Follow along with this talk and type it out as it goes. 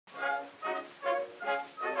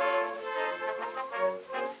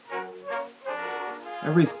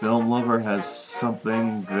Every film lover has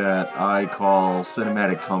something that I call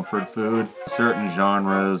cinematic comfort food. Certain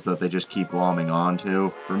genres that they just keep glomming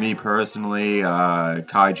onto. For me personally,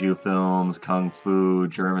 kaiju films, kung fu,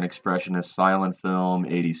 German expressionist silent film,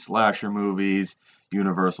 80s slasher movies,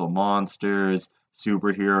 Universal monsters,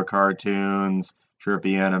 superhero cartoons,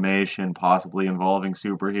 trippy animation, possibly involving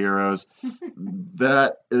superheroes.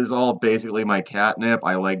 That is all basically my catnip.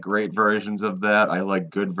 I like great versions of that. I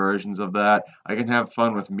like good versions of that. I can have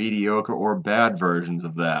fun with mediocre or bad versions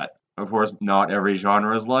of that. Of course, not every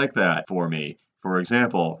genre is like that for me. For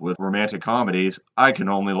example, with romantic comedies, I can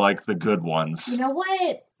only like the good You ones. know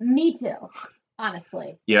what? Me too,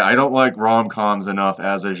 honestly. Yeah, I don't like rom-coms enough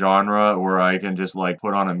as a genre where I can just like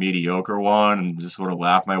put on a mediocre one and just sort of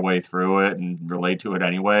laugh my way through it and relate to it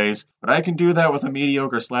anyways. But I can do that with a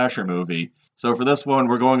mediocre slasher movie. So for this one,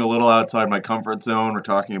 we're going a little outside my comfort zone. We're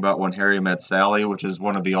talking about When Harry Met Sally, which is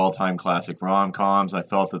one of the all-time classic rom-coms. I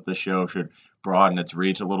felt that this show should broaden its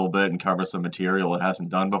reach a little bit and cover some material it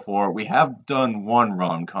hasn't done before. We have done one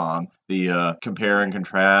rom-com, the compare and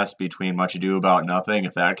contrast between Much Ado About Nothing,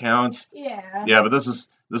 if that counts. Yeah. Yeah, but this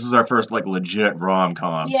is our first like legit rom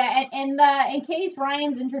com. Yeah, and in case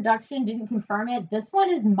Ryan's introduction didn't confirm it, this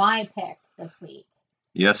one is my pick this week.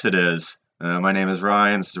 Yes, it is. My name is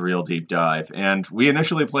Ryan. This is a real deep dive, and we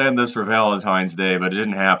initially planned this for Valentine's Day, but it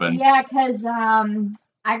didn't happen. Yeah, because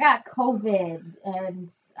I got COVID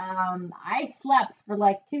and I slept for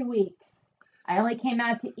like 2 weeks. I only came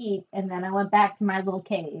out to eat and then I went back to my little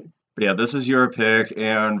cave. But yeah, this is your pick,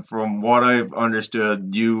 and from what I've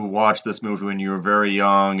understood, you watched this movie when you were very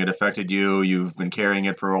young. It affected you. You've been carrying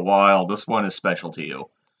it for a while. This one is special to you.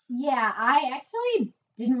 Yeah, I actually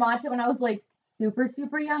didn't watch it when I was like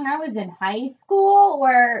super young. I was in high school,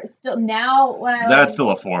 or still now when I That's like. still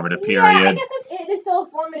a formative Yeah, I period. guess it is still a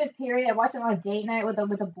formative period. I watched it on a date night with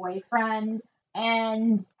a boyfriend,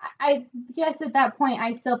 and I guess at that point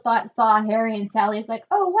I still saw Harry and Sally as like,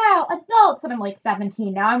 oh wow, adults, and I'm like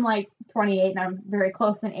 17 now. I'm like 28, and I'm very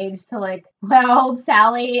close in age to like how old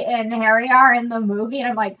Sally and Harry are in the movie, and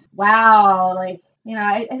I'm like, wow, like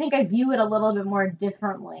I think I view it a little bit more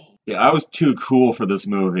differently. Yeah, I was too cool for this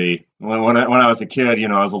movie. When I was a kid,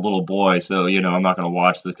 I was a little boy, so I'm not gonna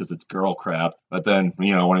watch this because it's girl crap. But then,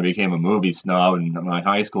 when I became a movie snob in my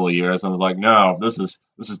high school years, I was like, no, this is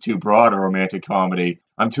too broad a romantic comedy.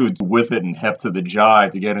 I'm too with it and hep to the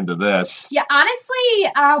jive to get into this. Yeah,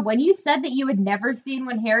 honestly, when you said that you had never seen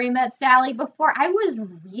When Harry Met Sally before, I was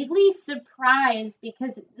really surprised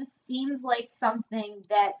because this seems like something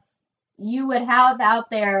that you would have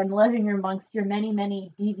out there in the living room amongst your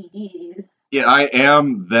many DVDs. Yeah, I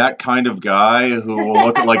am that kind of guy who will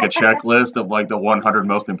look at like a checklist of like the 100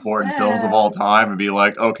 most important films of all time and be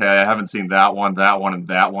like, okay, I haven't seen that one, and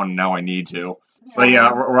that one. Now I need to. But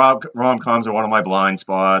yeah, Yeah. rom-coms are one of my blind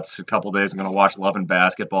spots. A couple days I'm gonna watch Love and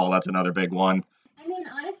Basketball. That's another big one. I mean,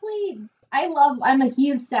 honestly, I'm a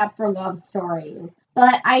huge sap for love stories,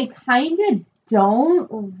 but I kind of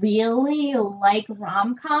don't really like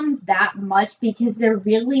rom-coms that much because they're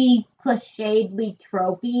really clichédly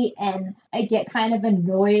tropey, and I get kind of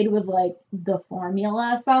annoyed with like the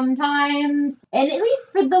formula sometimes. And at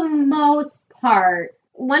least for the most part,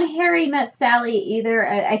 When Harry Met Sally, either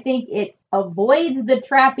I think it avoids the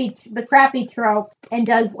crappy trope and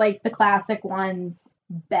does like the classic ones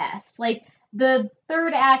best. Like the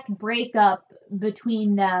third act breakup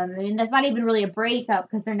between them. I mean, that's not even really a breakup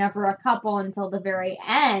because they're never a couple until the very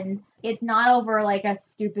end. It's not over like a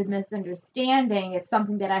stupid misunderstanding. It's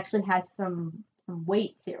something that actually has some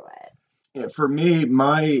weight to it. Yeah, for me,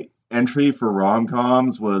 my entry for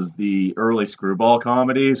rom-coms was the early screwball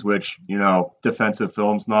comedies, which, defensive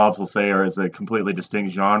film snobs will say are is a completely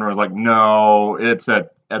distinct genre. I was like, no, it's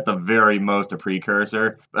at the very most a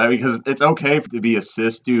precursor. Because it's okay to be a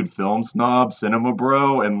cis dude film snob, cinema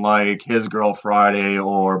bro, and like His Girl Friday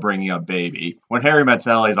or Bringing Up Baby. When Harry Met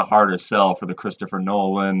Sally is a harder sell for the Christopher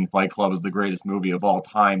Nolan, Fight Club is the greatest movie of all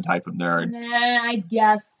time type of nerd. Nah, I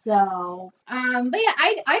guess so. But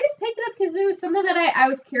yeah, I just picked it up because it was something that I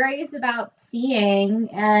was curious about seeing,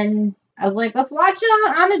 and I was like, let's watch it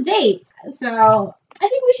on a date. So I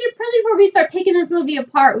think we should probably before we start picking this movie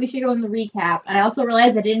apart, we should go in the recap. And I also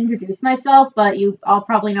realized I didn't introduce myself, but you all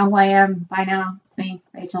probably know who I am by now. It's me,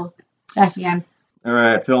 Rachel, back again. All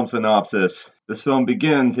right, film synopsis. This film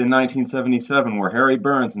begins in 1977, where Harry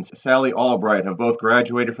Burns and Sally Albright have both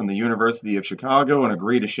graduated from the University of Chicago and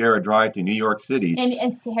agree to share a drive to New York City.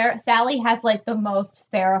 And Sally has like the most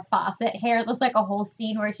Farrah Fawcett hair. There's like a whole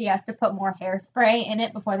scene where she has to put more hairspray in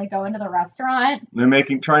it before they go into the restaurant.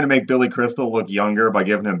 They're trying to make Billy Crystal look younger by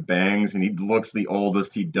giving him bangs, and he looks the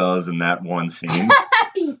oldest he does in that one scene.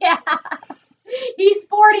 Yeah. He's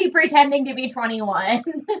 40 pretending to be 21.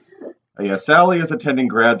 Yeah, Sally is attending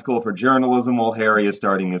grad school for journalism while Harry is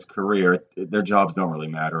starting his career. Their jobs don't really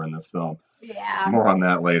matter in this film. Yeah. More on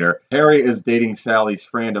that later. Harry is dating Sally's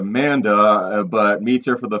friend Amanda, but meets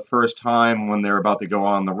her for the first time when they're about to go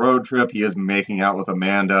on the road trip. He is making out with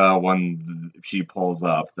Amanda when she pulls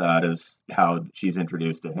up. That is how she's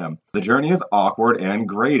introduced to him. The journey is awkward and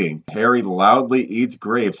grating. Harry loudly eats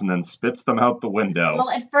grapes and then spits them out the window. Well,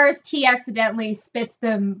 at first he accidentally spits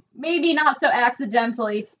them, maybe not so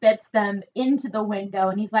accidentally, spits them into the window,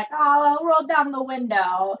 and he's like, oh, I'll roll down the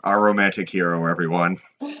window. Our romantic hero, everyone.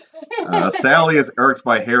 Sally is irked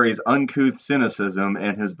by Harry's uncouth cynicism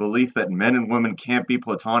and his belief that men and women can't be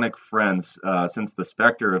platonic friends since the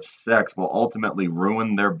specter of sex will ultimately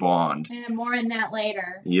ruin their bond. And more on that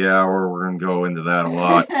later. Yeah, we're going to go into that a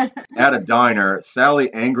lot. At a diner,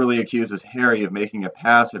 Sally angrily accuses Harry of making a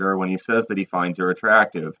pass at her when he says that he finds her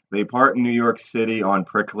attractive. They part in New York City on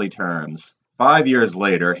prickly terms. 5 years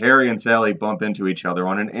later, Harry and Sally bump into each other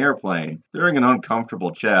on an airplane. During an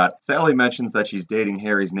uncomfortable chat, Sally mentions that she's dating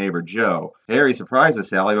Harry's neighbor Joe. Harry surprises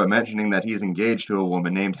Sally by mentioning that he's engaged to a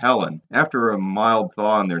woman named Helen. After a mild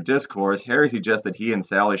thaw in their discourse, Harry suggests that he and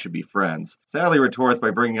Sally should be friends. Sally retorts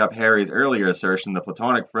by bringing up Harry's earlier assertion that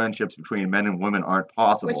platonic friendships between men and women aren't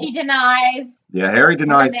possible. Which he denies. Yeah, Harry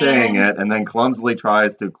denies saying it and then clumsily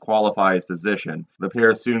tries to qualify his position. The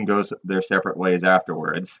pair soon goes their separate ways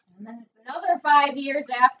afterwards. Another 5 years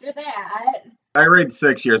after that. I read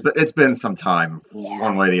 6 years, but it's been some time,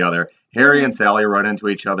 one way or the other. Harry and Sally run into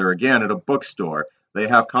each other again at a bookstore. They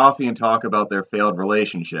have coffee and talk about their failed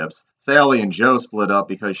relationships. Sally and Joe split up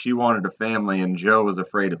because she wanted a family and Joe was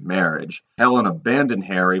afraid of marriage. Helen abandoned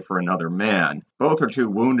Harry for another man. Both are too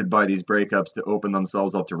wounded by these breakups to open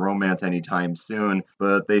themselves up to romance anytime soon,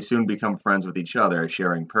 but they soon become friends with each other,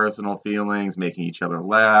 sharing personal feelings, making each other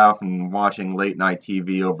laugh, and watching late-night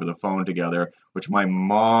TV over the phone together, which my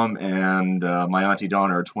mom and my Auntie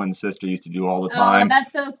Donna, her twin sister, used to do all the time. Oh,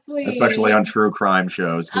 that's so sweet. Especially on true crime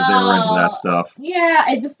shows, because they were into that stuff. Yeah,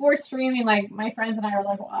 it's before streaming, like, my friends and I were,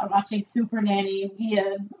 like, watching Super Nanny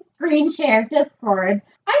via screen share Discord.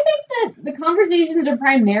 I think that the conversations are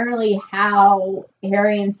primarily how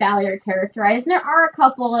Harry and Sally are characterized. And there are a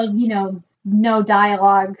couple of, no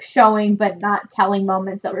dialogue showing but not telling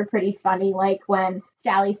moments that were pretty funny, like when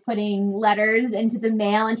Sally's putting letters into the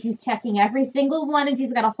mail and she's checking every single one and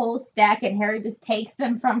she's got a whole stack and Harry just takes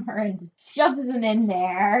them from her and just shoves them in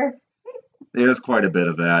there. There's quite a bit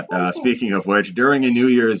of that. Speaking of which, during a New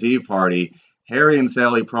Year's Eve party, Harry and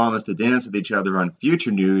Sally promise to dance with each other on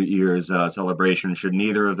future New Year's celebrations should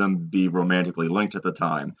neither of them be romantically linked at the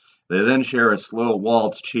time. They then share a slow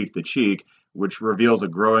waltz cheek to cheek, which reveals a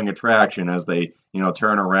growing attraction as they,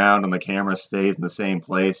 turn around and the camera stays in the same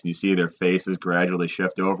place and you see their faces gradually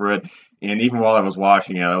shift over it. And even while I was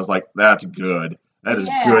watching it, I was like, that's good. That is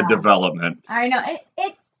good development. I know. I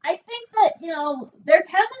think that, their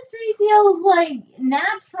chemistry feels like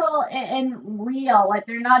natural and real. Like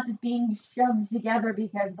they're not just being shoved together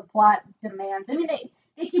because the plot demands. I mean,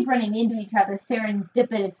 they keep running into each other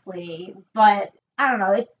serendipitously, but I don't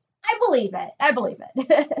know. I believe it. I believe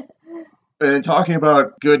it. And talking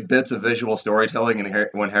about good bits of visual storytelling in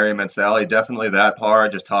When Harry Met Sally, definitely that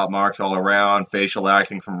part, just top marks all around. Facial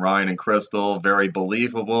acting from Ryan and Crystal, very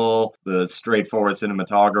believable. The straightforward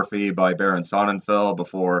cinematography by Baron Sonnenfeld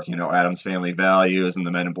before, Addams Family Values and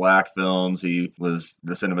the Men in Black films. He was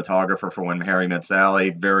the cinematographer for When Harry Met Sally.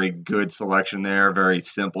 Very good selection there, very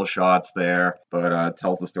simple shots there, but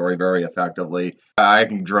tells the story very effectively. I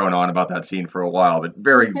can drone on about that scene for a while, but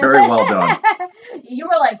very, very well done. You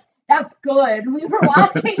were like, that's good. We were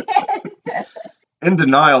watching it. In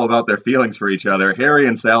denial about their feelings for each other, Harry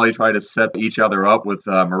and Sally try to set each other up with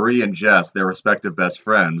Marie and Jess, their respective best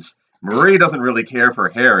friends. Marie doesn't really care for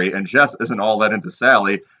Harry, and Jess isn't all that into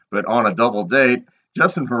Sally, but on a double date,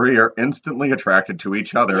 Jess and Marie are instantly attracted to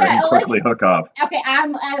each other and quickly hook up. Okay, I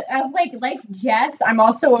was like Jess, I'm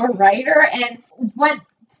also a writer, and what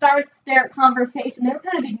starts their conversation, they were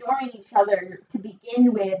kind of ignoring each other to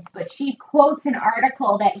begin with, but she quotes an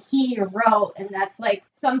article that he wrote, and that's like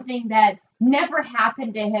something that's never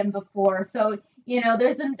happened to him before. So,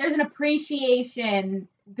 there's an appreciation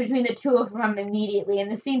between the two of them immediately, and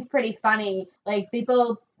the scene's pretty funny. Like, they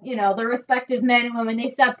both, their respective men and women,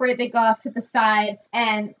 they separate, they go off to the side,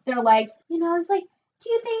 and they're like, it's like, do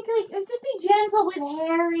you think, just be gentle with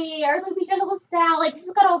Harry, or be gentle with Sal, she's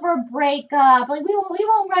got over a breakup, we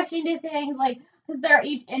won't rush into things, because they're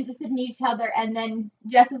each interested in each other, and then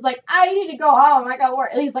Jess is like, I need to go home, I got work,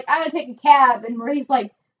 and he's like, I'm gonna take a cab, and Marie's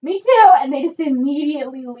like, me too, and they just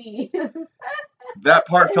immediately leave. That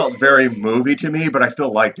part felt very movie to me, but I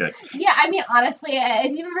still liked it. Yeah, I mean, honestly,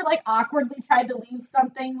 if you ever like awkwardly tried to leave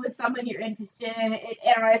something with someone you're interested in,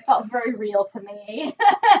 I don't know, it felt very real to me.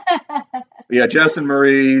 Yeah, Jess and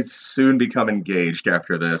Marie soon become engaged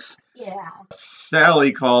after this. Yeah.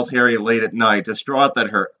 Sally calls Harry late at night, distraught that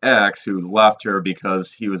her ex, who left her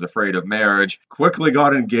because he was afraid of marriage, quickly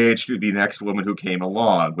got engaged to the next woman who came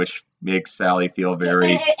along, which makes Sally feel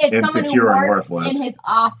very It's someone who insecure and works worthless. in his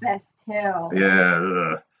office, too.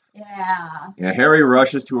 Yeah. Yeah. Yeah, Harry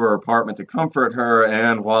rushes to her apartment to comfort her,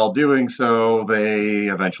 and while doing so, they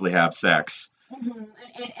eventually have sex. And the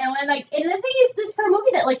thing is, this for a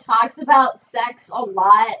movie that like talks about sex a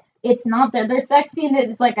lot, it's not that their sex scene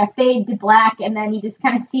is like a fade to black, and then you just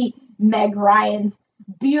kind of see Meg Ryan's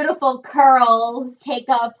beautiful curls take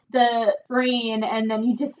up the screen, and then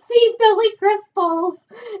you just see Billy Crystal's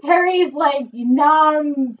Harry's like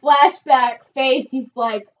numb flashback face. He's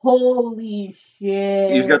like, holy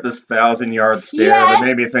shit. He's got this 1,000-yard stare that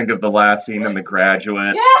made me think of the last scene in The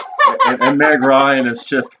Graduate. Yeah. And Meg Ryan is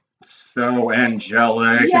just so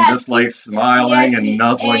angelic and just like smiling and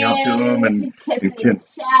nuzzling up to him and she's kissing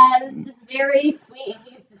his chest. It's very sweet, and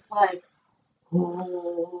he's just like,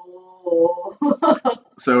 oh.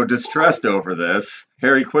 So distressed over this,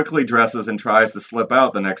 Harry quickly dresses and tries to slip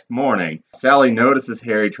out the next morning. Sally notices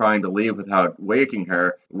Harry trying to leave without waking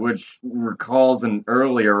her, which recalls an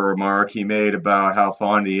earlier remark he made about how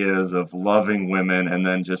fond he is of loving women and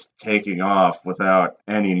then just taking off without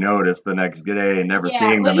any notice the next day and never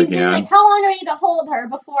seeing them again. Like, how long do I need to hold her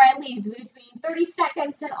before I leave? Between 30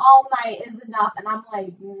 seconds and all night is enough. And I'm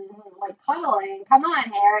like cuddling. Come on,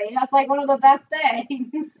 Harry. That's like one of the best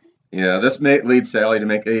things. Yeah, this leads Sally to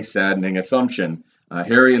make a saddening assumption.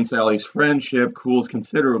 Harry and Sally's friendship cools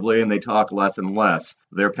considerably and they talk less and less.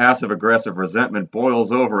 Their passive-aggressive resentment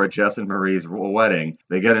boils over at Jess and Marie's wedding.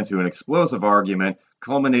 They get into an explosive argument,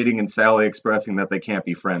 culminating in Sally expressing that they can't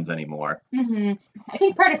be friends anymore. I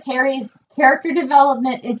think part of Harry's character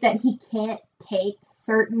development is that he can't take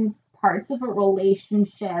certain parts of a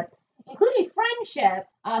relationship, including friendship,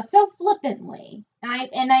 so flippantly.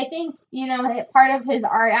 And I think, part of his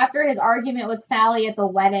after his argument with Sally at the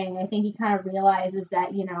wedding, I think he kind of realizes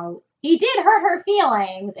that, he did hurt her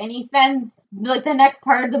feelings, and he spends like the next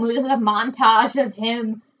part of the movie is a montage of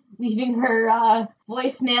him leaving her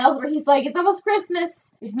voicemails where he's like, it's almost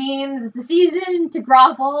Christmas, which means it's the season to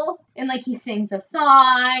grovel, and like he sings a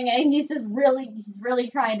song, and he's really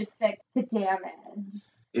trying to fix the damage.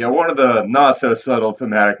 Yeah, one of the not so subtle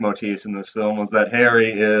thematic motifs in this film was that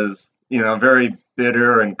Harry is, very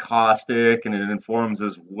bitter and caustic, and it informs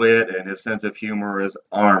his wit, and his sense of humor is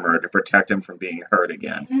armor to protect him from being hurt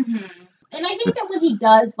again. And I think that when he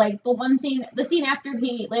does, like the scene after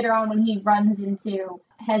later on when he runs into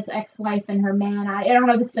his ex-wife and her man, I don't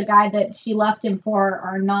know if it's the guy that she left him for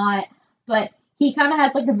or not, but he kind of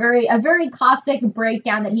has like a very caustic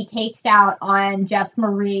breakdown that he takes out on Jess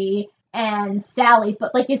Marie and Sally,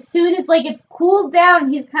 but like as soon as like it's cooled down,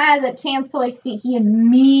 he's kind of the chance to like see, he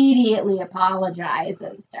immediately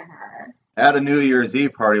apologizes to her. At a New Year's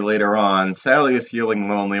Eve party later on, Sally is feeling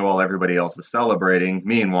lonely while everybody else is celebrating.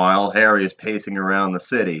 Meanwhile, Harry is pacing around the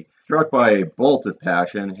city. Struck by a bolt of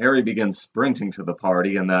passion, Harry begins sprinting to the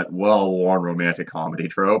party in that well-worn romantic comedy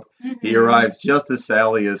trope. He arrives just as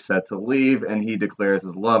Sally is set to leave, and he declares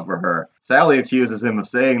his love for her. Sally accuses him of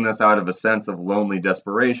saying this out of a sense of lonely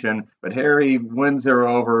desperation, but Harry wins her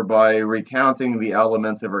over by recounting the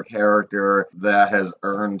elements of her character that has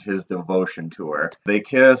earned his devotion to her. They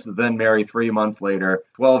kiss, then marry 3 months later,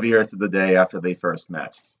 12 years to the day after they first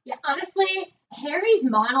met. Yeah, honestly, Harry's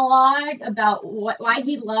monologue about why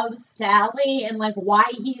he loves Sally and like why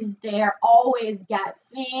he's there always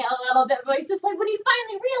gets me a little bit. But it's just like when you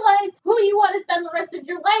finally realize who you want to spend the rest of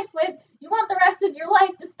your life with, you want the rest of your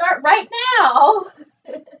life to start right now.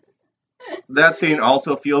 That scene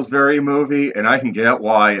also feels very movie, and I can get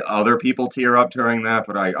why other people tear up during that,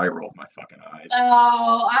 but I rolled my fucking eyes.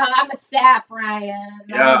 Oh, I'm a sap, Ryan.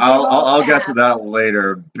 Yeah, I'll get to that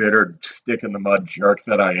later, bitter stick in the mud jerk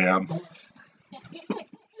that I am.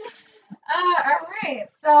 All right,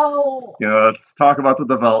 so let's talk about the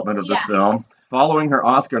development of this film. Following her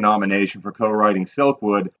Oscar nomination for co-writing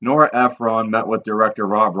Silkwood, Nora Ephron met with director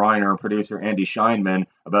Rob Reiner and producer Andy Scheinman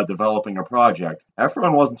about developing a project.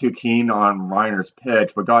 Ephron wasn't too keen on Reiner's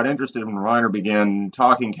pitch, but got interested when Reiner began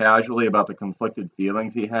talking casually about the conflicted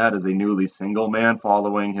feelings he had as a newly single man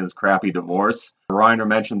following his crappy divorce. Reiner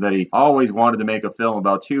mentioned that he always wanted to make a film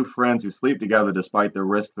about two friends who sleep together despite the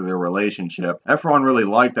risk to their relationship. Ephron really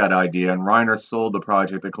liked that idea, and Reiner sold the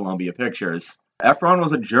project to Columbia Pictures. Ephron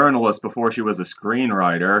was a journalist before she was a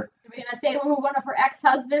screenwriter. Are we going to say who one of her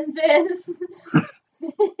ex-husbands is?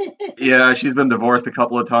 Yeah, she's been divorced a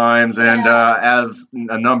couple of times, and Yeah. as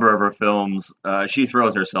a number of her films, she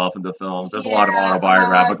throws herself into films. There's a lot of Yeah,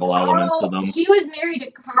 autobiographical elements to them. She was married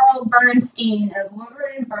to Carl Bernstein of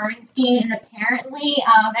Woodward and Bernstein, and apparently,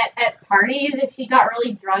 at parties, if she got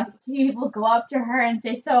really drunk, people would go up to her and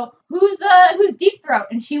say, "So who's Deep Throat?"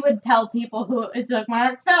 And she would tell people who it's like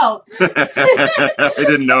Mark Felt. I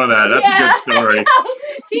didn't know that. That's a Yeah, good story.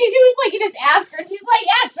 she was like, you just ask her, and she's like,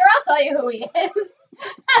 "Yeah, sure, I'll tell you who he is."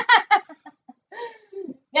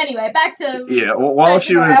 Anyway, back to Yeah, well,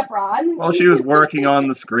 Efron. while she was working on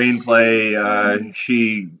the screenplay,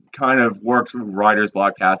 she kind of worked through writer's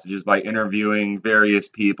block passages by interviewing various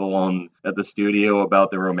people at the studio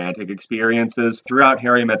about their romantic experiences. Throughout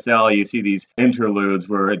Harry Met Sally, you see these interludes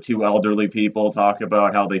where two elderly people talk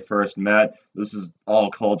about how they first met. This is all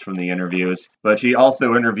culled from the interviews. But she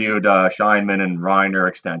also interviewed Scheinman and Reiner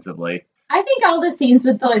extensively. I think all the scenes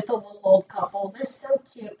with the little old couples are so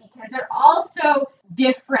cute because they're all so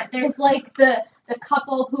different. There's like the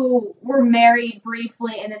couple who were married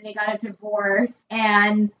briefly and then they got a divorce,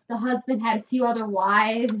 and the husband had a few other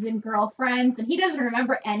wives and girlfriends, and he doesn't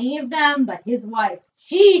remember any of them, but his wife,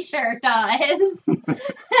 she sure does.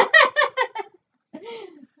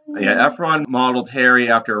 Yeah, Efron modeled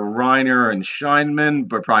Harry after Reiner and Scheinman,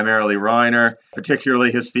 but primarily Reiner,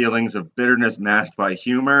 particularly his feelings of bitterness masked by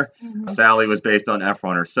humor. Mm-hmm. Sally was based on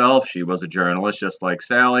Efron herself. She was a journalist just like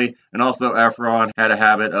Sally. And also Efron had a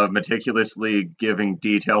habit of meticulously giving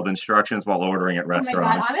detailed instructions while ordering at restaurants. Oh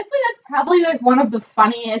my god, honestly, that's probably like one of the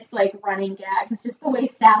funniest like running gags. It's just the way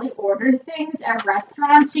Sally orders things at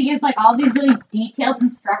restaurants. She gives like all these really detailed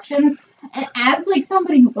instructions. And as like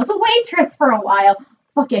somebody who was a waitress for a while,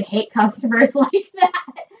 fucking hate customers like that.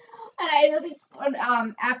 And I think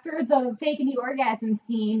after the faking the orgasm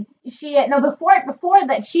scene, before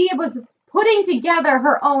that she was putting together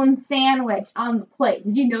her own sandwich on the plate.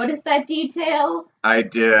 Did you notice that detail? I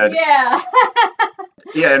did. Yeah.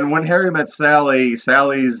 Yeah, and when Harry Met Sally,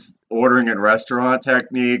 Sally's ordering at restaurant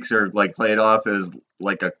techniques are like played off as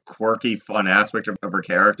like a quirky, fun aspect of her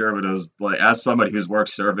character, but it was like, as somebody who's worked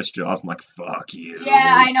service jobs, I'm like, fuck you.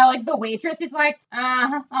 Yeah, I know. Like the waitress is like,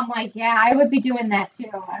 I'm like, yeah, I would be doing that too.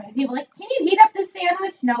 And people are like, can you heat up this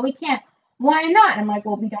sandwich? No, we can't. Why not? I'm like,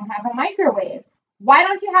 well, we don't have a microwave. Why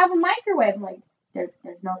don't you have a microwave? I'm like,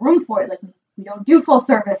 there's no room for it. Like, we don't do full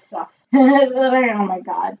service stuff. Oh my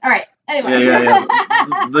god. All right. Anyway. Yeah.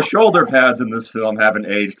 The shoulder pads in this film haven't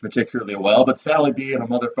aged particularly well, but Sally being a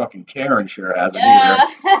motherfucking Karen sure hasn't either.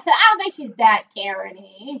 I don't think she's that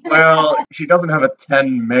Karen-y. Well, she doesn't have a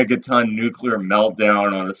 10 megaton nuclear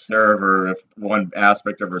meltdown on a server if one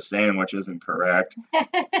aspect of her sandwich isn't correct.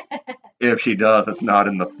 If she does, it's not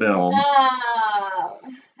in the film. Oh.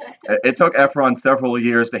 It took Efron several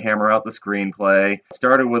years to hammer out the screenplay. It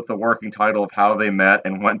started with the working title of How They Met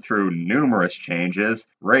and went through numerous changes,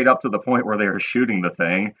 right up to the point where they were shooting the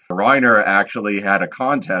thing. Reiner actually had a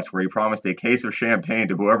contest where he promised a case of champagne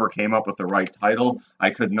to whoever came up with the right title. I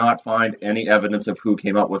could not find any evidence of who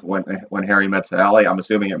came up with When Harry Met Sally. I'm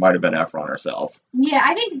assuming it might have been Efron herself. Yeah,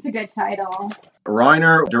 I think it's a good title.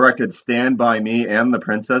 Reiner directed Stand By Me and The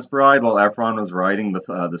Princess Bride while Efron was writing the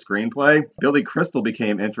screenplay. Billy Crystal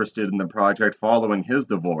became interested in the project following his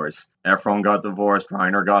divorce. Efron got divorced,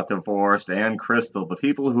 Reiner got divorced, and Crystal, the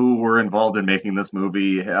people who were involved in making this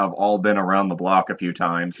movie, have all been around the block a few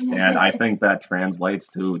times, and I think that translates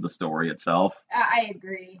to the story itself. I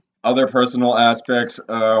agree. Other personal aspects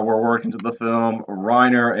were worked into the film.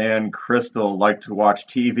 Reiner and Crystal liked to watch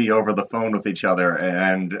TV over the phone with each other,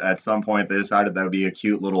 and at some point they decided that would be a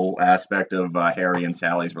cute little aspect of Harry and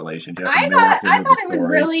Sally's relationship. I thought it was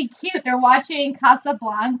really cute. They're watching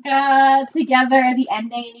Casablanca together at the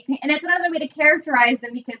ending, and it's another way to characterize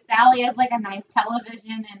them because Sally has like a nice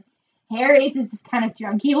television, and Harry's is just kind of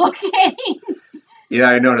junky looking. Yeah,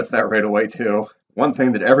 I noticed that right away too. One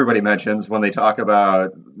thing that everybody mentions when they talk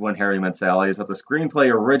about When Harry Met Sally is that the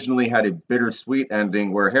screenplay originally had a bittersweet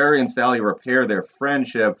ending where Harry and Sally repair their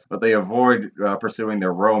friendship, but they avoid pursuing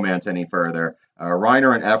their romance any further.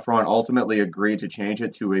 Reiner and Efron ultimately agreed to change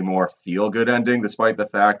it to a more feel-good ending, despite the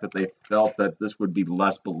fact that they felt that this would be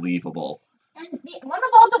less believable. And one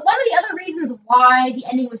of the other reasons why the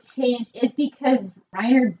ending was changed is because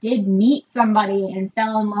Reiner did meet somebody and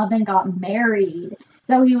fell in love and got married.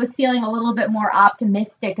 So he was feeling a little bit more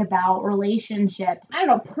optimistic about relationships. I don't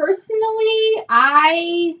know. Personally,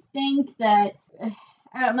 I think that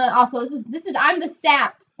also this is I'm the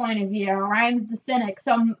sap point of view. Ryan's the cynic.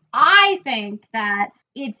 So I think that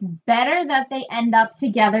it's better that they end up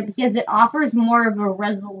together because it offers more of a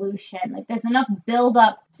resolution. Like there's enough build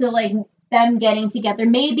up to like them getting together.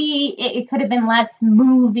 Maybe it could have been less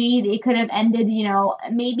movie. It could have ended,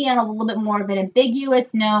 maybe on a little bit more of an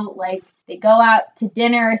ambiguous note, like they go out to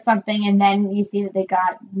dinner or something, and then you see that they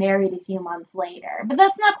got married a few months later. But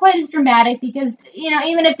that's not quite as dramatic because,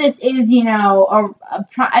 even if this is,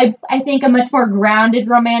 I think a much more grounded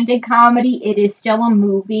romantic comedy, it is still a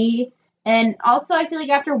movie. And also, I feel like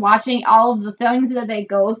after watching all of the things that they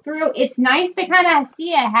go through, it's nice to kind of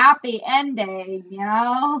see a happy ending,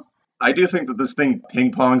 I do think that this thing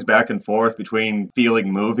ping-pongs back and forth between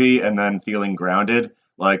feeling movie and then feeling grounded.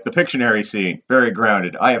 Like the Pictionary scene, very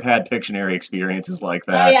grounded. I have had Pictionary experiences like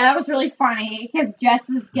that. Oh yeah, that was really funny because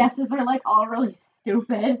Jess's guesses are like all really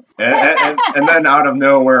stupid. And then out of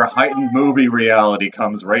nowhere, heightened movie reality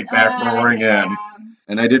comes right back roaring in.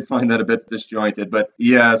 And I did find that a bit disjointed, but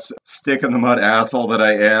yes, stick in the mud asshole that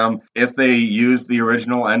I am. If they used the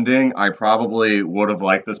original ending, I probably would have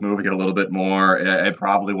liked this movie a little bit more. It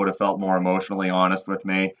probably would have felt more emotionally honest with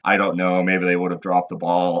me. I don't know. Maybe they would have dropped the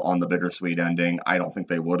ball on the bittersweet ending. I don't think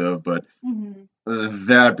they would have, but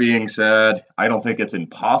that being said, I don't think it's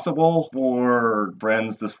impossible for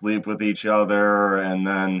friends to sleep with each other and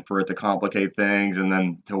then for it to complicate things and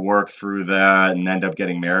then to work through that and end up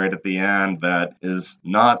getting married at the end. That is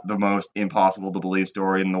not the most impossible to believe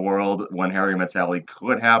story in the world. When Harry Met Sally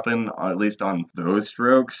could happen, at least on those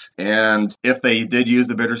strokes. And if they did use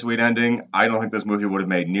the bittersweet ending, I don't think this movie would have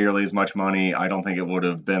made nearly as much money. I don't think it would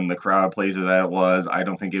have been the crowd pleaser that it was. I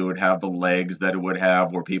don't think it would have the legs that it would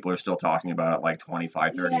have where people are still talking about it like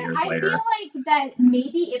 25, 30 years later. I feel like that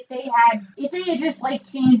maybe if they had just like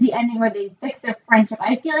changed the ending where they fixed their friendship,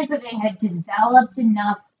 I feel like that they had developed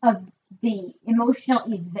enough of the emotional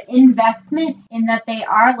investment in that they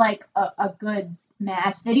are like a good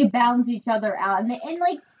match. They do balance each other out, and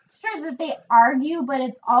like sure that they argue, but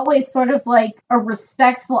it's always sort of like a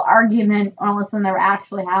respectful argument unless when they're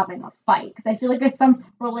actually having a fight. Because I feel like there's some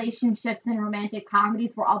relationships in romantic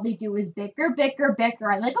comedies where all they do is bicker. I'm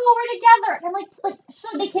like, oh, we're together. And I'm like,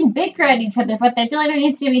 sure, they can bicker at each other, but I feel like there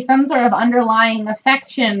needs to be some sort of underlying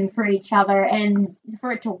affection for each other and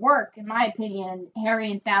for it to work, in my opinion.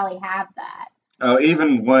 Harry and Sally have that. Oh,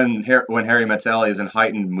 even when Harry Met Sally is in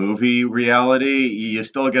heightened movie reality, you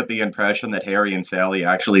still get the impression that Harry and Sally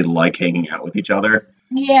actually like hanging out with each other.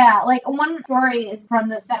 Yeah, like one story is from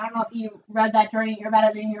this. I don't know if you read that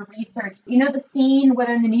about it in your research. You know the scene where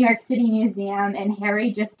they're in the New York City Museum and Harry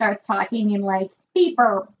just starts talking in like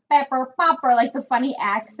beeper, pepper, popper, like the funny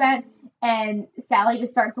accent, and Sally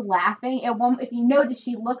just starts laughing. If you notice,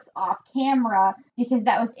 she looks off camera because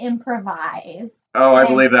that was improvised. Oh, I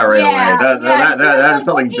believe that right away. That is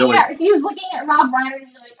something Billy. She was looking at Rob Reiner and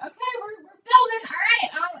be like, "Okay, we're filming. All right,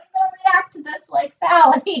 I'm gonna react to this like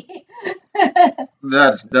Sally."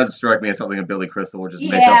 that struck me as something that Billy Crystal would just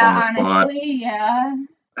make up on the spot. Honestly, yeah.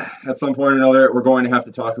 At some point or another, we're going to have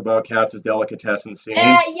to talk about Katz's delicatessen scene,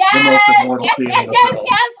 yes, the most immortal scene in the film.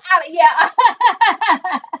 Yeah.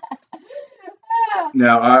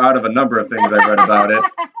 Now, out of a number of things I read about it,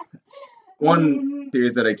 one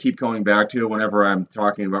series that I keep going back to whenever I'm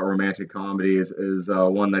talking about romantic comedies is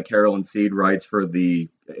one that Carolyn Seed writes for the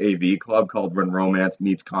AV Club called When Romance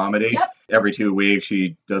Meets Comedy. Yep. Every 2 weeks,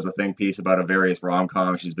 she does a think piece about a various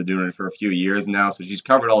rom-com. She's been doing it for a few years now, so she's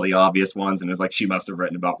covered all the obvious ones, and it's like she must have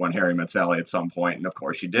written about When Harry Met Sally at some point, and of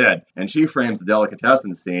course she did. And she frames the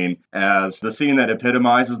delicatessen scene as the scene that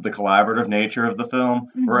epitomizes the collaborative nature of the film,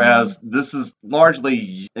 whereas this is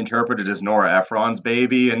largely interpreted as Nora Ephron's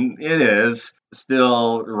baby, and it is.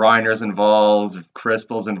 Still, Reiner's involved,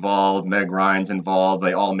 Crystal's involved, Meg Ryan's involved.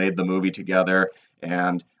 They all made the movie together,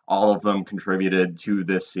 and all of them contributed to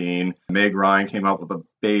this scene. Meg Ryan came up with a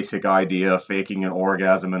basic idea of faking an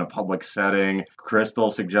orgasm in a public setting. Crystal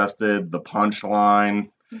suggested the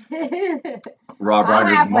punchline. Rob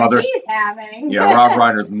Reiner's mother. She's having. Yeah, Rob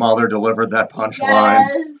Reiner's mother delivered that punchline.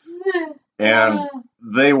 Yes. And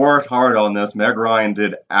they worked hard on this. Meg Ryan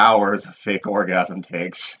did hours of fake orgasm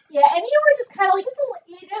takes. Yeah, and you were just kind of like,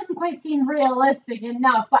 it doesn't quite seem realistic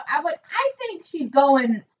enough. But I think she's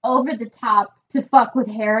going over the top to fuck with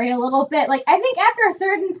Harry a little bit. Like, I think after a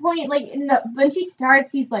certain point, like, when she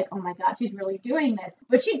starts, he's like, oh my god, she's really doing this.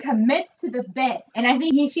 But she commits to the bit. And I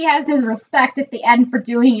think she has his respect at the end for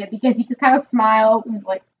doing it because he just kind of smiled and was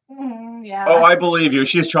like, yeah. Oh, I believe you.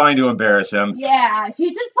 She's trying to embarrass him. Yeah,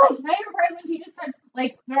 she's just like, my favorite person, she just starts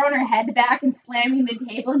like throwing her head back and slamming the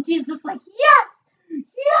table, and she's just like, yes!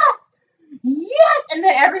 Yes! Yes! And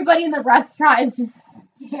then everybody in the restaurant is just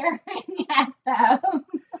staring at them.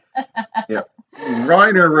 Yeah.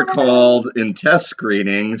 Reiner recalled in test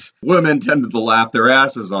screenings, women tended to laugh their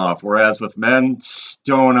asses off, whereas with men,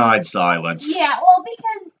 stone-eyed silence. Yeah, well,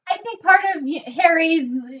 because I think part of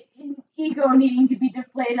Harry's ego needing to be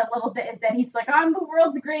deflated a little bit is that he's like, I'm the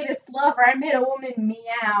world's greatest lover. I made a woman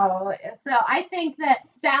meow. So I think that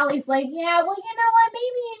Sally's like, yeah, well, you know what? Maybe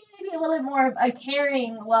you need to be a little bit more of a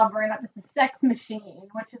caring lover and not just a sex machine,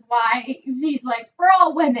 which is why she's like, for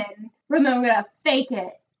all women, we're gonna fake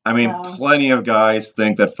it. I mean, plenty of guys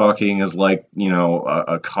think that fucking is like,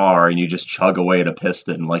 a car and you just chug away at a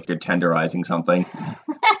piston like you're tenderizing something.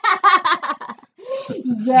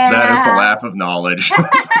 Yeah. That is the laugh of knowledge.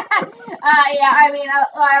 Yeah, I mean,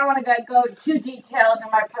 I don't want to go too detailed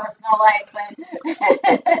in my personal life,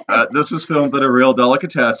 but... This was filmed at a real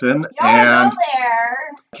delicatessen, and go there.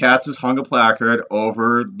 Katz has hung a placard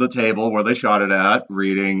over the table where they shot it at,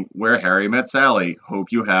 reading, "Where Harry Met Sally.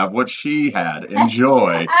 Hope you have what she had.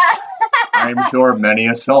 Enjoy." I'm sure many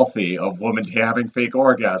a selfie of women having fake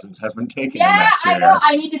orgasms has been taken in that chair. Yeah, I know.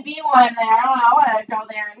 I need to be one there. I want to go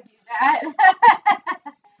there and do that.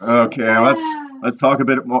 Okay, let's talk a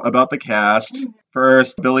bit more about the cast.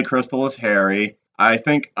 First, Billy Crystal is Harry. I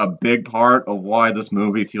think a big part of why this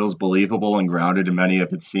movie feels believable and grounded in many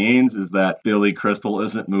of its scenes is that Billy Crystal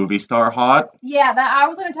isn't movie star hot. Yeah, I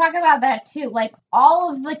was going to talk about that too. Like,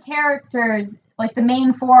 all of the characters, like the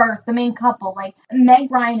main couple, like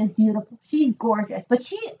Meg Ryan is beautiful. She's gorgeous, but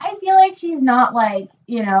I feel like she's not like,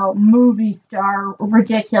 movie star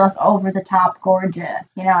ridiculous, over the top gorgeous.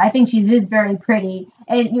 I think she is very pretty.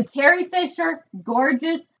 And Carrie Fisher,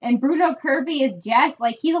 gorgeous. And Bruno Kirby is Jess.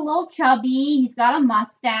 Like, he's a little chubby. He's got a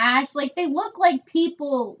mustache. Like, they look like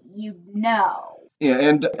people you know. Yeah,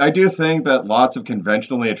 and I do think that lots of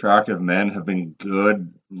conventionally attractive men have been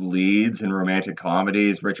good leads in romantic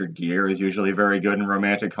comedies. Richard Gere is usually very good in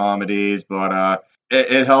romantic comedies, but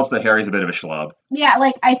it helps that Harry's a bit of a schlub. Yeah,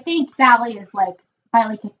 like, I think Sally is, like, by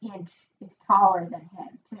like an inch is taller than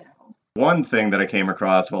him, too. One thing that I came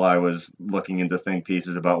across while I was looking into think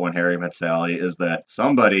pieces about When Harry Met Sally is that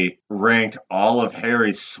somebody ranked all of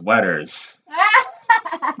Harry's sweaters.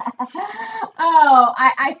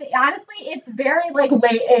 I think honestly, it's very like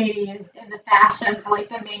late 80s in the fashion for like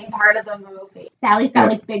the main part of the movie. Sally's got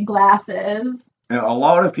like big glasses. And a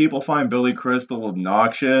lot of people find Billy Crystal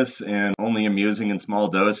obnoxious and only amusing in small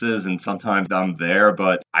doses, and sometimes I'm there,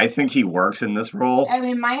 but I think he works in this role. I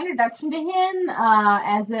mean, my introduction to him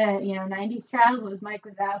as a 90s child was Mike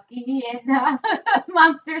Wazowski in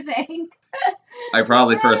Monsters, Inc. I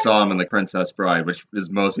probably first saw him in The Princess Bride, which is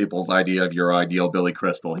most people's idea of your ideal Billy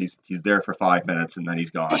Crystal. He's there for 5 minutes and then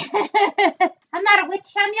he's gone. I'm not a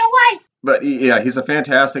witch, I'm your wife. But yeah, he's a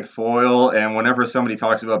fantastic foil, and whenever somebody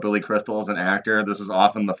talks about Billy Crystal as an actor, this is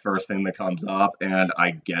often the first thing that comes up, and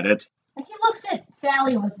I get it. And he looks at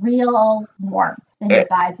Sally with real warmth in his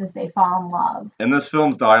eyes as they fall in love. And this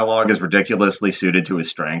film's dialogue is ridiculously suited to his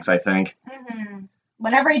strengths, I think. Mm-hmm.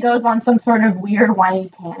 Whenever he goes on some sort of weird, whiny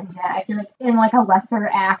tangent, I feel like in like a lesser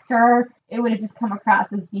actor, it would have just come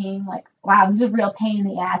across as being like, wow, he's a real pain in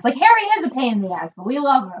the ass. Like, Harry is a pain in the ass, but we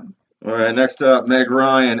love him. All right, next up, Meg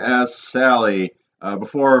Ryan as Sally.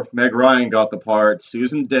 Before Meg Ryan got the part,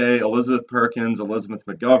 Susan Day, Elizabeth Perkins, Elizabeth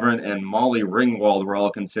McGovern, and Molly Ringwald were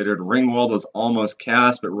all considered. Ringwald was almost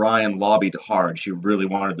cast, but Ryan lobbied hard. She really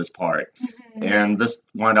wanted this part. Mm-hmm. And this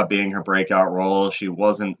wound up being her breakout role. She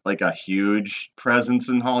wasn't like a huge presence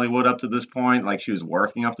in Hollywood up to this point. Like, she was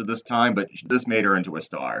working up to this time, but this made her into a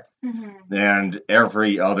star. Mm-hmm. And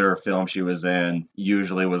every other film she was in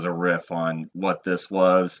usually was a riff on what this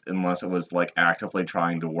was, unless it was like actively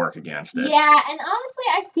trying to work against it. Yeah, and honestly,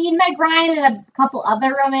 I've seen Meg Ryan in a couple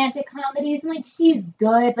other romantic comedies, and like, she's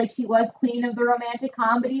good. Like, she was queen of the romantic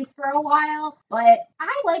comedies for a while, but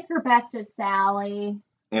I like her best as Sally.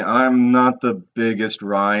 Yeah, I'm not the biggest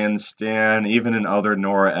Ryan stan. Even in other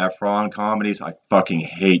Nora Ephron comedies, I fucking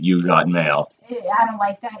hate You Got Mail. I don't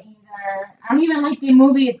like that either. I don't even like the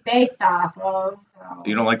movie it's based off of. So.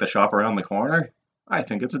 You don't like The Shop Around the Corner? I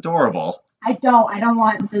think it's adorable. I don't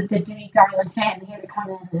want the Judy Garland fan here to come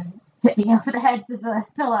in and hit me over the head with the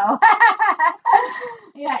pillow.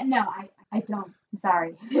 Yeah, no, I don't. I'm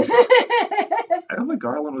sorry. I don't think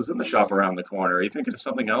Garland was in The Shop Around the Corner. Are you thinking of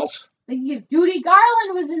something else? Judy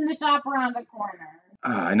Garland was in The Shop Around the Corner.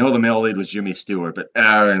 I know the male lead was Jimmy Stewart, but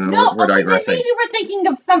we're digressing. Maybe we're thinking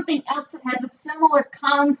of something else that has a similar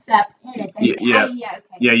concept in it.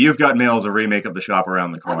 Yeah, You've Got Mail is a remake of The Shop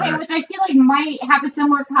Around the Corner. Okay, which I feel like might have a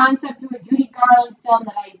similar concept to a Judy Garland film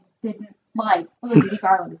that I didn't like. Although Judy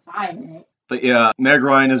Garland was fine in it. But yeah, Meg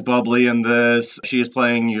Ryan is bubbly in this. She is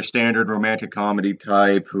playing your standard romantic comedy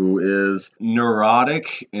type who is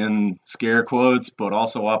neurotic in scare quotes, but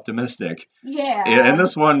also optimistic. Yeah. In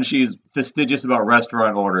this one, she's fastidious about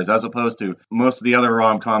restaurant orders, as opposed to most of the other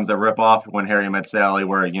rom-coms that rip off When Harry Met Sally,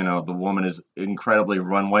 where, the woman is incredibly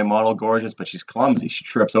runway model gorgeous, but she's clumsy. She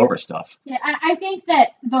trips over stuff. Yeah, I think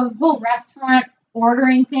that the whole restaurant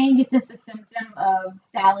ordering thing is just a symptom of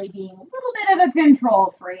Sally being a little bit of a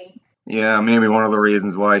control freak. Yeah, maybe one of the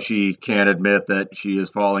reasons why she can't admit that she is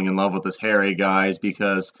falling in love with this Harry guy is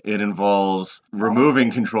because it involves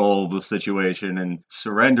removing control of the situation and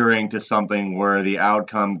surrendering to something where the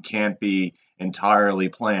outcome can't be entirely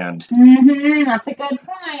planned. That's a good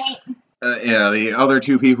point. Yeah, the other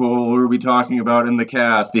two people we'll be talking about in the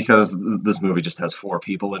cast, because this movie just has 4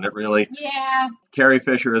 people in it, really. Yeah. Carrie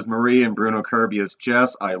Fisher as Marie and Bruno Kirby as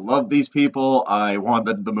Jess. I love these people. I want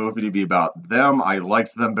the movie to be about them. I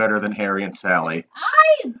liked them better than Harry and Sally.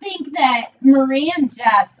 I think that Marie and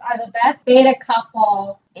Jess are the best beta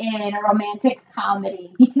couple in a romantic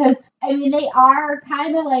comedy because, they are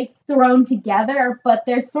kind of like thrown together, but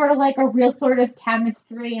there's sort of like a real sort of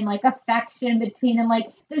chemistry and like affection between them. Like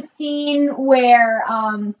the scene where,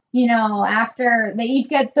 after they each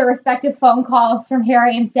get their respective phone calls from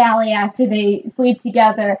Harry and Sally after they sleep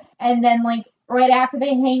together, and then like right after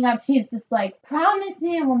they hang up, she's just like, promise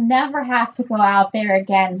me I will never have to go out there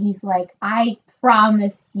again. He's like, I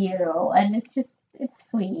promise you. And it's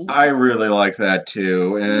sweet. I really like that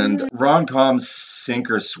too. And rom-coms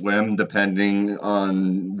sink or swim depending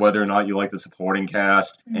on whether or not you like the supporting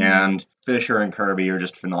cast. And Fisher and Kirby are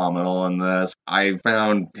just phenomenal in this. I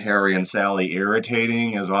found Harry and Sally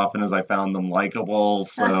irritating as often as I found them likable.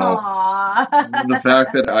 So the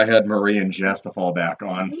fact that I had Marie and Jess to fall back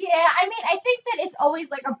on. Yeah, I think that it's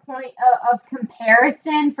always like a point of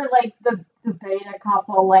comparison for like the beta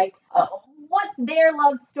couple. Like, what's their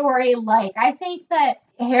love story like? I think that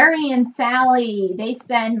Harry and Sally, they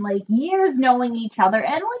spend like years knowing each other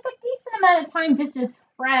and like a decent amount of time just as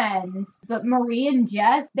friends. But Marie and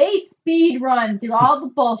Jess, they speed run through all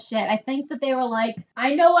the bullshit. I think that they were like,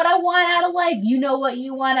 I know what I want out of life. You know what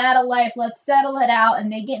you want out of life. Let's settle it out.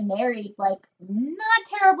 And they get married like not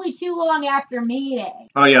terribly too long after meeting.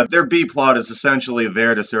 Oh yeah, their B plot is essentially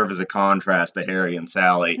there to serve as a contrast to Harry and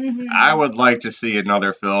Sally. I would like to see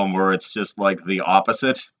another film where it's just like the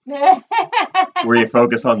opposite. Where you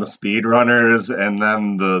focus on the speedrunners and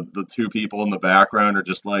then the 2 people in the background are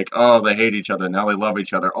just like, oh, they hate each other, now they love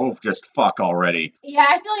each other. Oh, just fuck already. Yeah,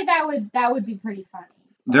 I feel like that would be pretty funny.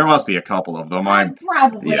 There must be a couple of them.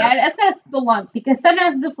 Probably. Yeah. It's got to spelunk because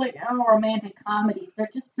sometimes I'm just like, romantic comedies. They're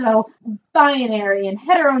just so binary and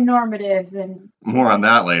heteronormative and... More on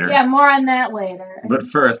that later. Yeah, more on that later. But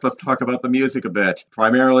first, let's talk about the music a bit.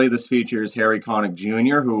 Primarily, this features Harry Connick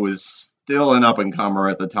Jr., who was still an up-and-comer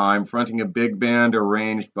at the time, fronting a big band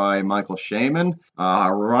arranged by Michael Shaman.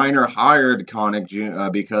 Reiner hired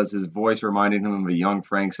Connick because his voice reminded him of a young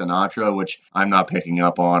Frank Sinatra, which I'm not picking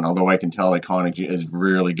up on, although I can tell that Connick is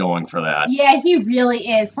really going for that. Yeah, he really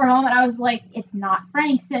is. For a moment, I was like, it's not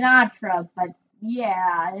Frank Sinatra, but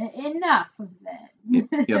yeah, enough of it.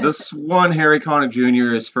 Yeah, this won Harry Connick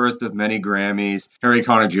Jr. his first of many Grammys. Harry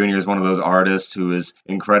Connick Jr. is one of those artists who is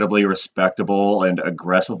incredibly respectable and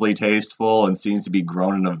aggressively tasteful and seems to be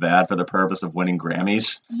grown in a vat for the purpose of winning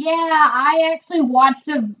Grammys. Yeah, I actually watched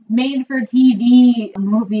a made-for-TV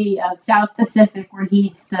movie of South Pacific where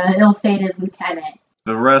he's the ill-fated lieutenant.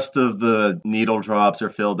 The rest of the needle drops are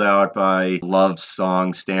filled out by love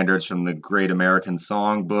song standards from the Great American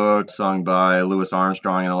Songbook, sung by Louis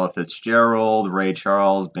Armstrong and Ella Fitzgerald, Ray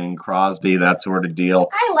Charles, Bing Crosby, that sort of deal.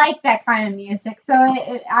 I like that kind of music, so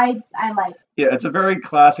I like it. Yeah, it's a very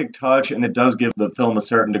classic touch, and it does give the film a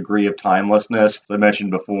certain degree of timelessness. As I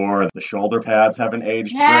mentioned before, the shoulder pads haven't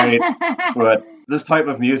aged great, but this type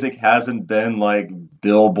of music hasn't been like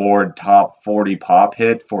Billboard top 40 pop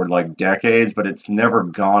hit for like decades, but it's never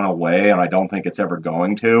gone away, and I don't think it's ever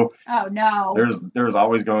going to. Oh, no. There's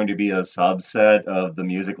always going to be a subset of the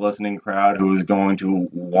music listening crowd who is going to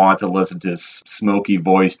want to listen to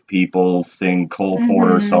smoky-voiced people sing Cole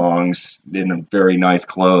Porter songs in very nice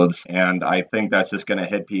clothes, and I think that's just going to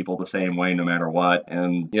hit people the same way no matter what.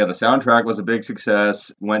 And yeah, the soundtrack was a big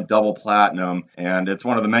success, went double platinum, and it's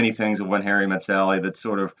one of the many things of When Harry Met Sally that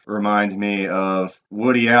sort of reminds me of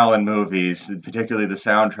Woody Allen movies, particularly the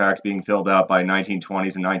soundtracks being filled out by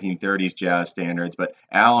 1920s and 1930s jazz standards, but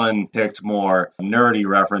Allen picked more nerdy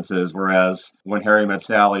references, whereas When Harry Met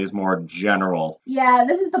Sally is more general. Yeah,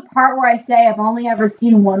 this is the part where I say I've only ever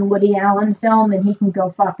seen one Woody Allen film and he can go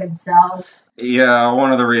fuck himself. Yeah,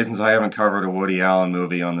 one of the reasons I haven't covered a Woody Allen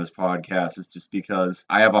movie on this podcast is just because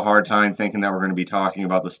I have a hard time thinking that we're going to be talking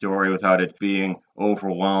about the story without it being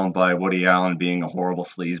overwhelmed by Woody Allen being a horrible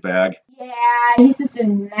sleazebag. Yeah, he's just a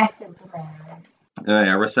nested tomato.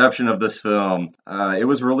 Yeah, reception of this film. It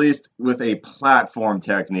was released with a platform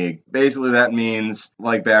technique. Basically, that means,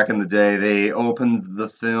 like back in the day, they opened the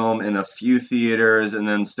film in a few theaters and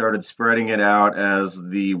then started spreading it out as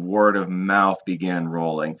the word of mouth began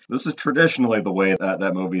rolling. This is traditionally the way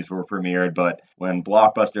that movies were premiered, but when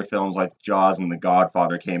blockbuster films like Jaws and The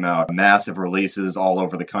Godfather came out, massive releases all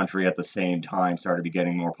over the country at the same time started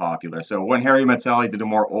getting more popular. So when Harry Met Sally did a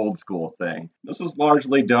more old school thing, this was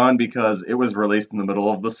largely done because it was released in the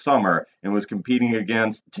middle of the summer and was competing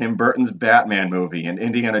against Tim Burton's Batman movie and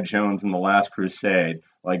Indiana Jones and the Last Crusade,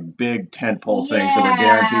 like big tentpole things that were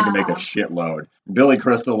guaranteed to make a shitload. Billy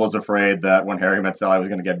Crystal was afraid that When Harry Met Sally was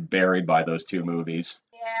going to get buried by those two movies.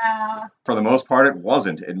 Yeah. For the most part, it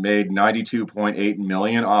wasn't. It made $92.8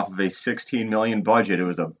 million off of a $16 million budget. It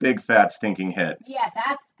was a big, fat, stinking hit. Yeah,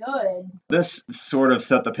 that's good. This sort of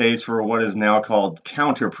set the pace for what is now called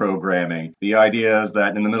counter-programming. The idea is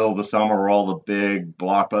that in the middle of the summer where all the big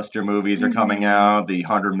blockbuster movies are coming out, the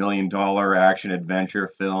 $100 million action-adventure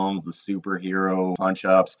films, the superhero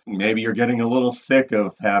punch-ups, maybe you're getting a little sick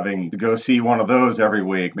of having to go see one of those every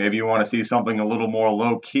week. Maybe you want to see something a little more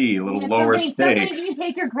low-key, a little lower stakes. Something you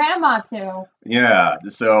take your grandma to. Yeah,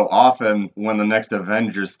 so often when the next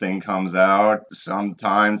Avengers thing comes out,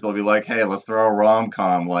 sometimes they'll be like, hey, let's throw a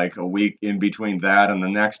rom-com like a week in between that and the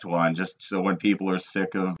next one, just so when people are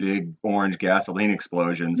sick of big orange gasoline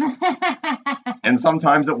explosions. And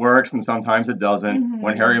sometimes it works and sometimes it doesn't.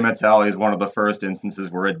 When Harry Met Sally is one of the first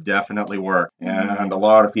instances where it definitely worked. And a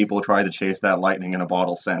lot of people try to chase that lightning in a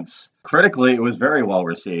bottle sense. Critically, it was very well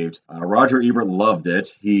received. Roger Ebert loved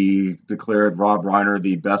it. He declared Rob Reiner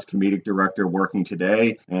the best comedic director working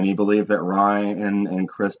today, and he believed that Ryan and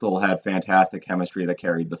Crystal had fantastic chemistry that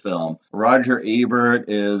carried the film. Roger Ebert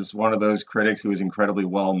is one of those critics who is incredibly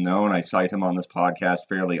well known. I cite him on this podcast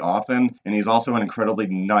fairly often, and he's also an incredibly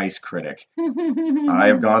nice critic. I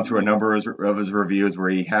have gone through a number of his reviews where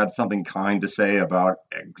he had something kind to say about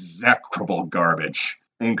execrable garbage.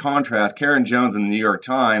 In contrast, Karen Jones in the New York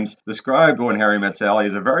Times described When Harry Met Sally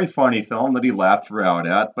as a very funny film that he laughed throughout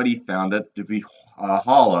at, but he found it to be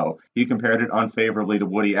hollow. He compared it unfavorably to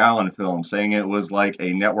Woody Allen films, saying it was like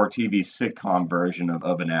a network TV sitcom version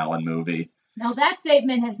of an Allen movie. Now, that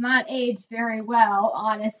statement has not aged very well,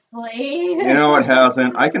 honestly. You know, it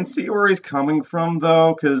hasn't. I can see where he's coming from,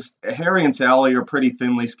 though, because Harry and Sally are pretty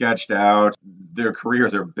thinly sketched out. Their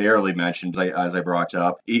careers are barely mentioned, as I brought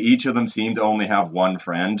up. Each of them seem to only have one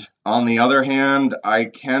friend. On the other hand, I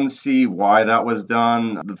can see why that was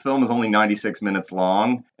done. The film is only 96 minutes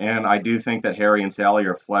long, and I do think that Harry and Sally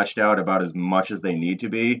are fleshed out about as much as they need to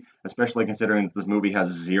be, especially considering that this movie has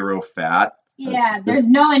zero fat. Yeah, there's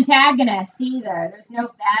no antagonist either. There's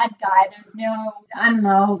no bad guy. There's no, I don't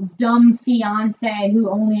know, dumb fiance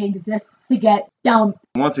who only exists to get dumped.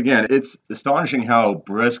 Once again, it's astonishing how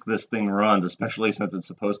brisk this thing runs, especially since it's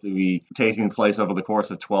supposed to be taking place over the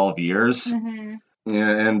course of 12 years.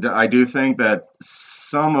 And I do think that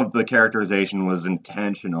some of the characterization was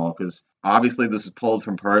intentional, because obviously this is pulled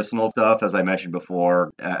from personal stuff, as I mentioned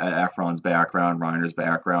before, Efron's background, Reiner's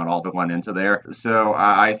background, all that went into there. So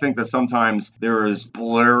I think that sometimes there is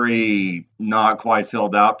blurry, not quite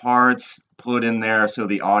filled out parts put in there so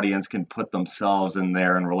the audience can put themselves in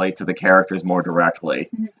there and relate to the characters more directly.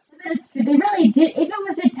 That's true. They really did. If it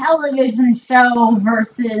was a television show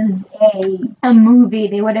versus a movie,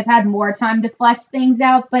 they would have had more time to flesh things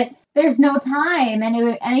out. But there's no time,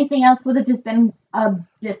 and anything else would have just been a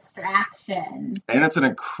distraction. And it's an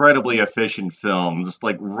incredibly efficient film. Just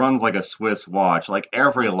like runs like a Swiss watch. Like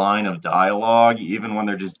every line of dialogue, even when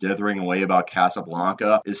they're just dithering away about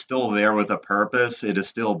Casablanca, is still there with a purpose. It is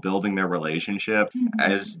still building their relationship.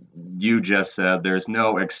 As you just said, there's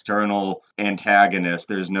no external antagonist.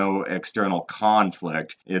 There's no external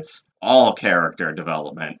conflict. It's all character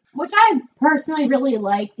development. Which I personally really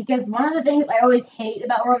like, because one of the things I always hate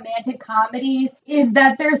about romantic comedies is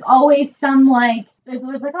that there's always there's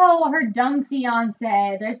always like, oh, her dumb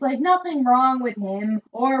fiance. There's like nothing wrong with him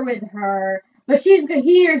or with her, but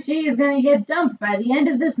he or she is going to get dumped by the end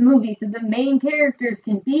of this movie so the main characters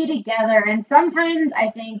can be together. And sometimes I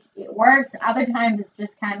think it works. Other times it's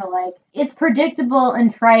just kind of like, it's predictable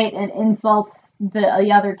and trite and insults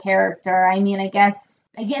the other character. I mean, I guess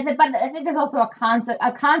it, but I think there's also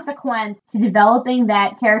a consequence to developing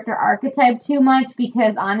that character archetype too much,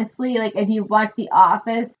 because honestly, like if you watch The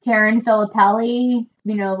Office, Karen Filippelli,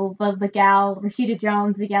 you know, the gal, Rashida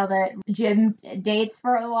Jones, the gal that Jim dates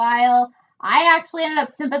for a while, I actually ended up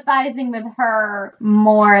sympathizing with her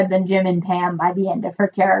more than Jim and Pam by the end of her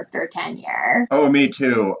character tenure. Oh, me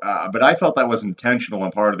too. But I felt that was intentional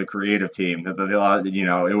and part of the creative team. That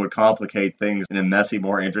it would complicate things in a messy,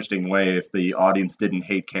 more interesting way if the audience didn't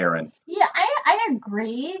hate Karen. Yeah, I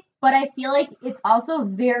agree, but I feel like it's also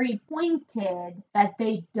very pointed that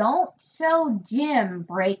they don't show Jim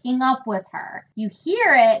breaking up with her. You hear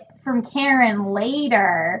it from Karen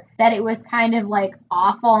later that it was kind of like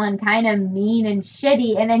awful and kind of mean and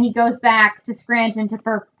shitty, and then he goes back to Scranton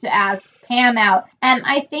to ask Pam out. And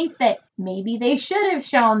I think that maybe they should have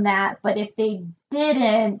shown that, but if they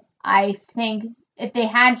didn't, I think if they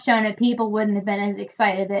had shown it, people wouldn't have been as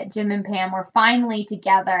excited that Jim and Pam were finally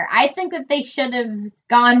together. I think that they should have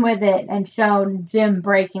gone with it and shown Jim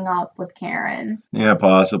breaking up with Karen. Yeah,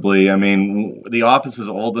 possibly. I mean, The Office is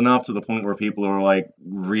old enough to the point where people are like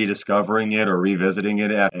rediscovering it or revisiting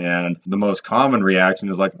it, and the most common reaction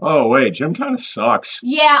is like, "Oh, wait, Jim kind of sucks."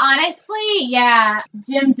 Yeah, honestly, yeah,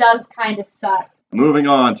 Jim does kind of suck. Moving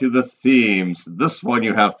on to the themes. This one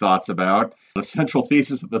you have thoughts about. The central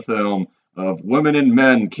thesis of the film of women and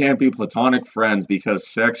men can't be platonic friends because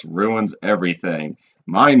sex ruins everything.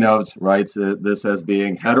 My notes writes this as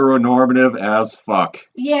being heteronormative as fuck.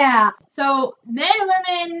 Yeah, so men and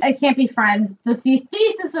women can't be friends. That's the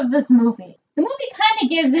thesis of this movie. The movie kind of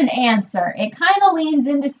gives an answer. It kind of leans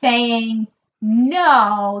into saying,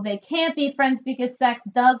 no, they can't be friends because sex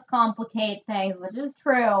does complicate things, which is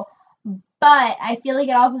true. But I feel like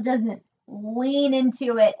it also doesn't lean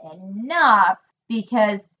into it enough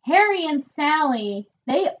because Harry and Sally,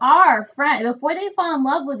 they are friends. Before they fall in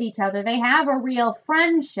love with each other, they have a real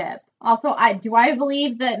friendship. Also, I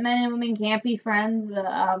believe that men and women can't be friends?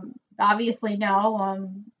 Obviously, no,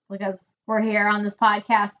 because we're here on this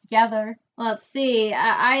podcast together. Let's see.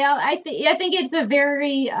 I think it's a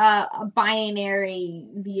very binary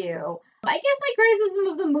view. I guess my criticism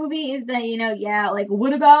of the movie is that, like,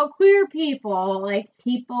 what about queer people? Like,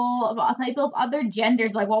 people of other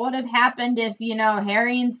genders? Like, what would have happened if,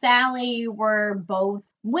 Harry and Sally were both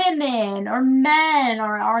women or men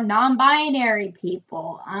or non-binary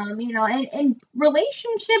people? And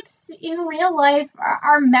relationships in real life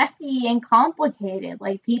are messy and complicated.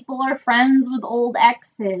 Like, people are friends with old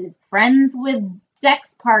exes, friends with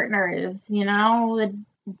sex partners, it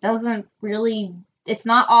doesn't really... It's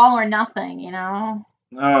not all or nothing,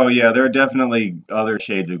 Oh, yeah, there are definitely other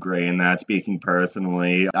shades of gray in that. Speaking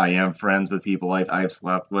personally, I am friends with people I've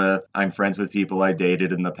slept with. I'm friends with people I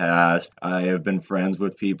dated in the past. I have been friends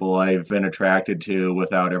with people I've been attracted to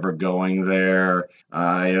without ever going there.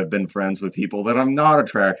 I have been friends with people that I'm not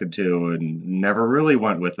attracted to and never really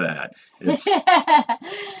went with that. It's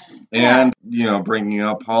And, bringing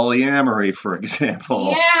up polyamory, for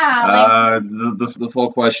example. Yeah, This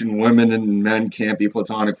whole question, women and men can't be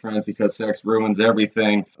platonic friends because sex ruins everything.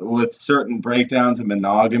 With certain breakdowns in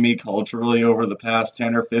monogamy culturally over the past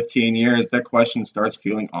 10 or 15 years, that question starts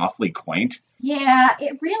feeling awfully quaint. Yeah,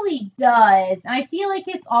 it really does. And I feel like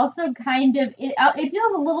it's also kind of, it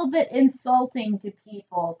feels a little bit insulting to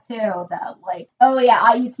people, too, that, like, oh,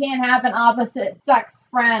 yeah, you can't have an opposite sex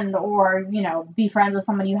friend or, be friends with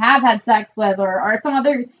someone you have had sex with or some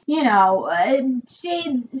other,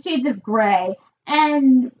 shades of gray.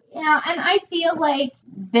 And, and I feel like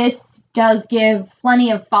this does give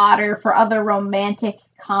plenty of fodder for other romantic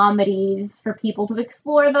comedies for people to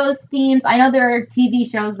explore those themes. I know there are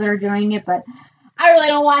TV shows that are doing it, but I really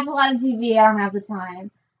don't watch a lot of TV. I don't have the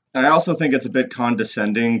time. I also think it's a bit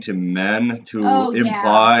condescending to men to Yeah.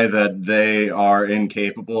 imply that they are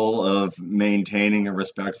incapable of maintaining a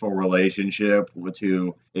respectful relationship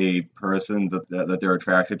to a person that they're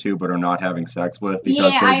attracted to but are not having sex with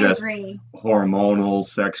because they're just hormonal,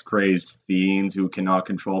 sex-crazed fiends who cannot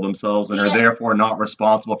control themselves and are therefore not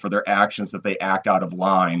responsible for their actions that they act out of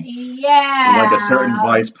line. Yeah. Like a certain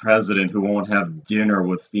vice president who won't have dinner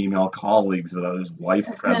with female colleagues without his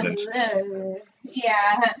wife present.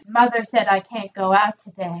 Yeah, mother said I can't go out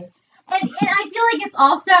today. And I feel like it's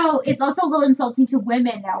also a little insulting to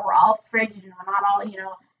women that we're all frigid and we're not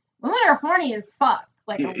all, women are horny as fuck,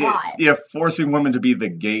 like a lot. Yeah, forcing women to be the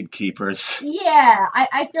gatekeepers. Yeah,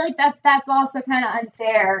 I feel like that's also kind of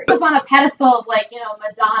unfair. It's on a pedestal of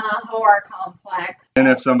Madonna horror complex. And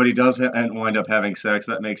if somebody does wind up having sex,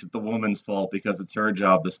 that makes it the woman's fault because it's her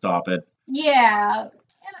job to stop it. Yeah.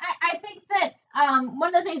 And I think that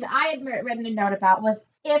one of the things I had written a note about was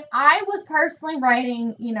if I was personally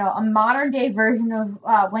writing, a modern day version of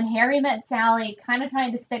When Harry Met Sally, kind of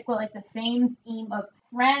trying to stick with like the same theme of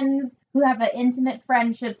friends who have an intimate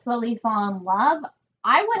friendship slowly fall in love,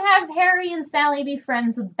 I would have Harry and Sally be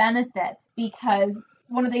friends with benefits because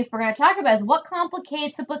one of the things we're going to talk about is what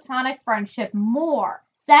complicates a platonic friendship more,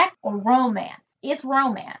 sex or romance? It's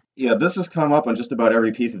romance. Yeah, this has come up on just about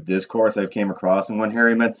every piece of discourse I've came across in When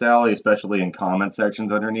Harry Met Sally, especially in comment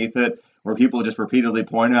sections underneath it, where people just repeatedly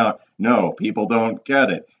point out, no, people don't get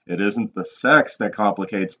it. It isn't the sex that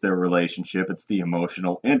complicates their relationship, it's the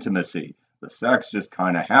emotional intimacy. The sex just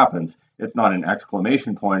kind of happens. It's not an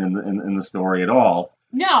exclamation point in the story at all.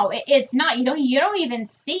 No, it's not. You don't even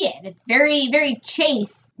see it. It's very, very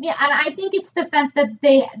chaste. Yeah, and I think it's the fact that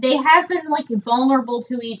they have been like vulnerable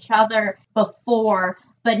to each other before,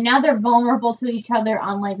 but now they're vulnerable to each other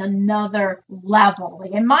on like another level.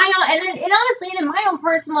 Like in my own, and honestly, in my own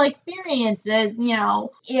personal experiences,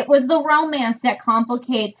 it was the romance that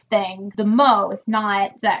complicates things the most,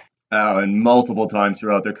 not sex. And multiple times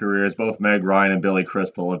throughout their careers, both Meg Ryan and Billy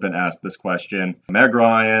Crystal have been asked this question. Meg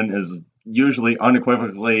Ryan is usually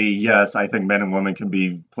unequivocally, yes, I think men and women can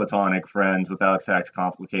be platonic friends without sex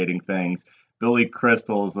complicating things. Billy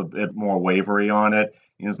Crystal is a bit more wavery on it.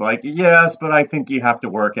 He's like, yes, but I think you have to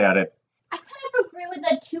work at it. I kind of agree with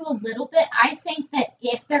that too a little bit. I think that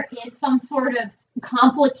if there is some sort of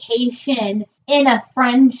complication in a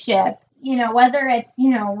friendship, whether it's,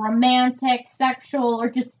 romantic, sexual, or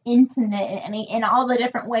just intimate, in all the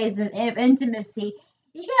different ways of intimacy,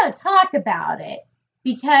 you gotta talk about it.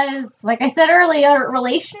 Because, like I said earlier,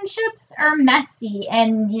 relationships are messy,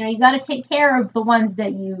 and, you gotta take care of the ones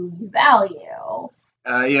that you value.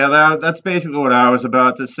 Yeah, that's basically what I was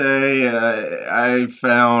about to say. I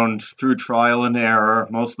found through trial and error,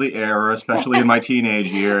 mostly error, especially in my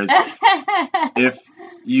teenage years, if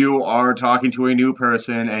you are talking to a new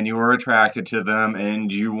person and you are attracted to them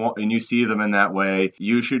and you see them in that way,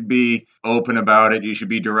 you should be open about it. You should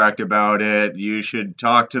be direct about it. You should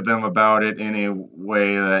talk to them about it in a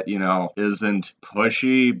way that, isn't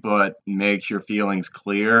pushy but makes your feelings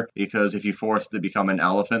clear. Because if you force it to become an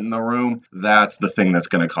elephant in the room, that's the thing that's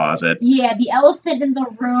going to cause it. Yeah, the elephant in the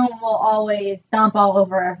room will always stomp all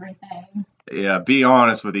over everything. Yeah, be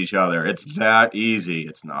honest with each other. It's that easy.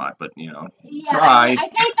 It's not, but Yeah, try. I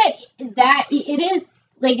think that it is,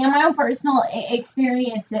 like, in my own personal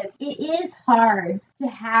experiences, it is hard to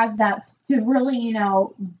have that, to really,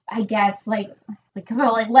 I guess, like sort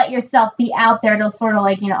of like let yourself be out there, to sort of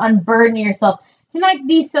like, unburden yourself, to not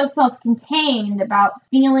be so self-contained about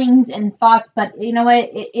feelings and thoughts. But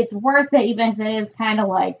it's worth it, even if it is kind of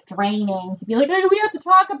like draining, to be like, hey, we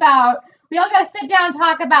all got to sit down and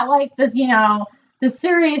talk about like this, the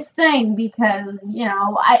serious thing, because,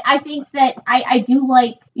 I think that I do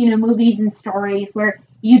like, movies and stories where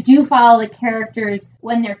you do follow the characters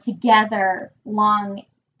when they're together long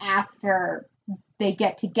after they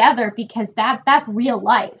get together, because that's real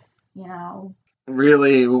life,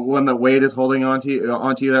 Really, when the weight is holding onto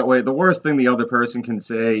you that way, the worst thing the other person can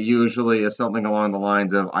say usually is something along the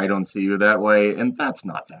lines of, I don't see you that way, and that's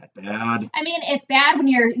not that bad. I mean, it's bad when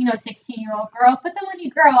you're, 16-year-old girl, but then when you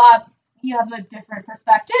grow up, you have a different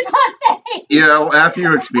perspective on things. Yeah, after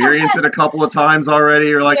you experience it a couple of times already,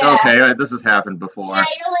 you're like, Yeah. Okay, this has happened before. Yeah,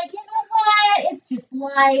 you're like, you know what? It's just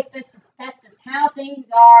life. That's just how things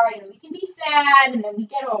are. We can be sad, and then we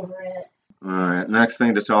get over it. All right, next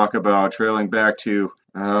thing to talk about, trailing back to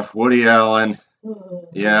Woody Allen.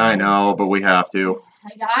 Yeah, I know, but we have to.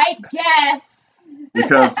 I guess.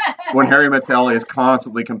 Because When Harry Met Sally is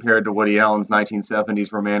constantly compared to Woody Allen's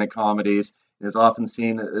 1970s romantic comedies, it is often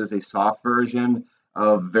seen as a soft version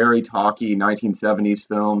of very talky 1970s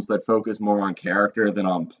films that focus more on character than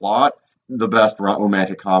on plot. The best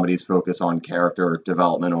romantic comedies focus on character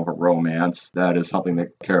development over romance. That is something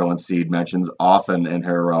that Carolyn Seed mentions often in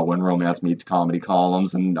her When Romance Meets Comedy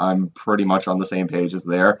columns, and I'm pretty much on the same page as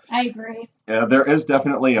there. I agree. There is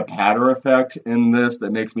definitely a patter effect in this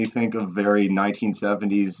that makes me think of very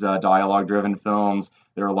 1970s dialogue-driven films.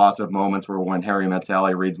 There are lots of moments where When Harry Met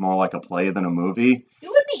Sally reads more like a play than a movie. It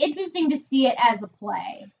would be interesting to see it as a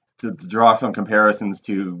play. To draw some comparisons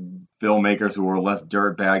to filmmakers who were less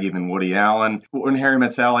dirtbaggy than Woody Allen. When Harry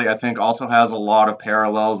Met Sally, I think, also has a lot of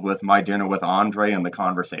parallels with My Dinner with Andre and The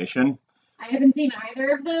Conversation. I haven't seen either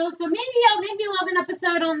of those, so maybe we'll have an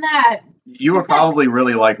episode on that. You would probably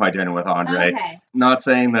really like My Dinner with Andre. Okay. Not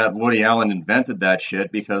saying that Woody Allen invented that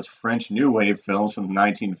shit, because French New Wave films from the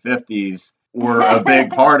 1950s were a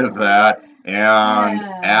big part of that, and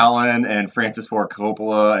Allen and Francis Ford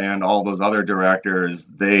Coppola and all those other directors,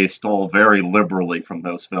 they stole very liberally from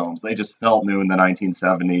those films. They just felt new in the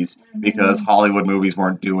 1970s because Hollywood movies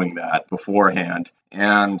weren't doing that beforehand.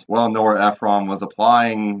 And while Nora Ephron was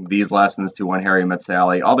applying these lessons to When Harry Met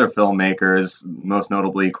Sally, other filmmakers, most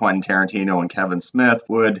notably Quentin Tarantino and Kevin Smith,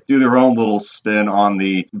 would do their own little spin on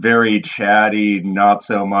the very chatty, not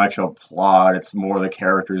so much a plot. It's more the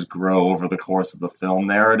characters grow over the course of the film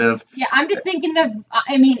narrative. Yeah, I'm just thinking of,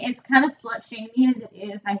 I mean, it's kind of slut-shaming as it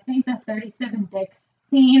is. I think the 37 Dicks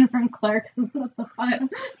scene from Clerks is one of the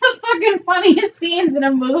fucking funniest scenes in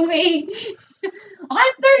a movie.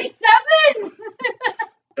 I'm 37!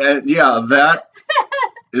 And yeah, that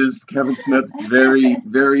is Kevin Smith's very,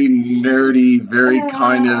 very nerdy, very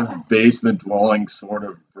kind of basement dwelling sort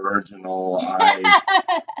of virginal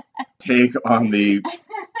take on the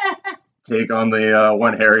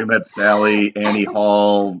When Harry Met Sally, Annie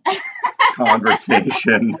Hall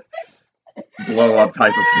conversation blow up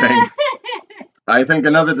type of thing. I think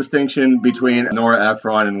another distinction between Nora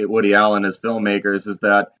Ephron and Woody Allen as filmmakers is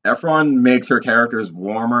that Ephron makes her characters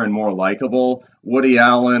warmer and more likable. Woody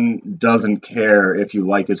Allen doesn't care if you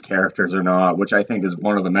like his characters or not, which I think is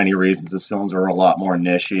one of the many reasons his films are a lot more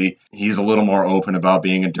niche-y. He's a little more open about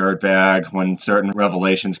being a dirtbag. When certain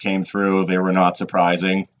revelations came through, they were not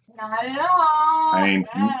surprising. Not at all. I mean,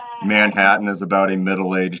 Manhattan is about a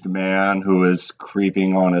middle-aged man who is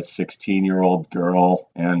creeping on a 16-year-old girl,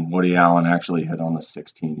 and Woody Allen actually hit on a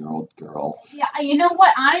 16-year-old girl. Yeah, you know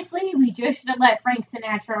what? Honestly, we just should have let Frank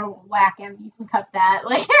Sinatra whack him. You can cut that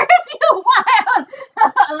later if you want.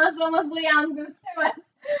 Unless Woody Allen's going to sue us.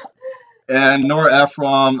 And Nora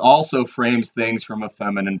Ephron also frames things from a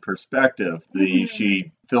feminine perspective.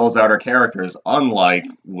 She fills out her characters, unlike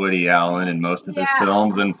Woody Allen in most of his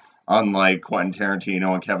films, and unlike Quentin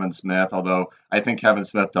Tarantino and Kevin Smith, although I think Kevin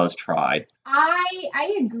Smith does try.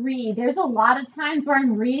 I agree. There's a lot of times where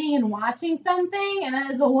I'm reading and watching something, and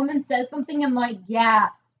as a woman says something, I'm like, yeah,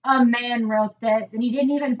 a man wrote this, and he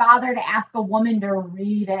didn't even bother to ask a woman to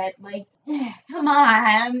read it. Like, come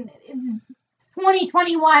on. It's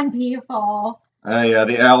 2021, people. Yeah,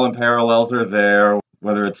 the Allen parallels are there,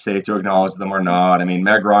 whether it's safe to acknowledge them or not. I mean,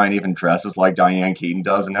 Meg Ryan even dresses like Diane Keaton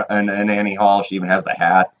does in Annie Hall. She even has the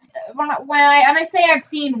hat. When I say I've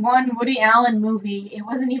seen one Woody Allen movie, it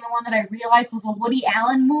wasn't even one that I realized was a Woody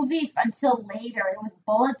Allen movie until later. It was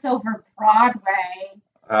Bullets Over Broadway.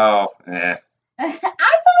 Oh, eh. I thought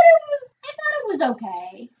it was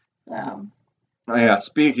okay. So. Oh, yeah,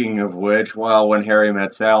 speaking of which, while When Harry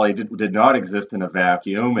Met Sally did not exist in a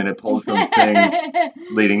vacuum, and it pulled from things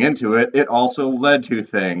leading into it, it also led to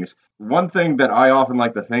things. One thing that I often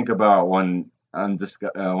like to think about when I'm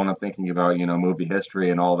thinking about, movie history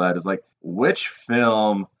and all that is like, which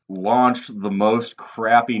film launched the most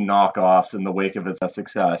crappy knockoffs in the wake of its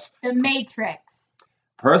success? The Matrix.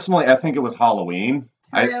 Personally, I think it was Halloween.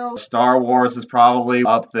 True. Star Wars is probably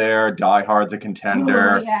up there. Die Hard's a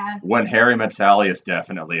contender. Ooh, yeah. When Harry Met Sally is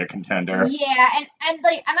definitely a contender. Yeah, and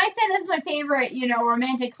I say this is my favorite,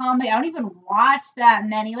 romantic comedy. I don't even watch that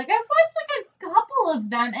many. Like, I've watched like a couple of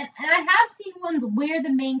them, and I have seen ones where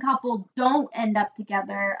the main couple don't end up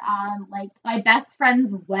together. Like My Best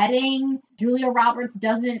Friend's Wedding. Julia Roberts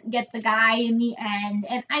doesn't get the guy in the end,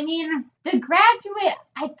 and I mean, The Graduate.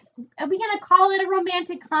 Are we gonna call it a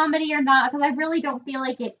romantic comedy or not? Because I really don't feel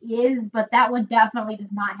like it is, but that one definitely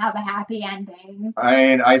does not have a happy ending.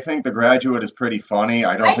 I think The Graduate is pretty funny.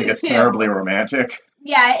 I don't think it's terribly romantic.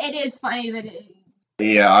 Yeah, it is funny that it.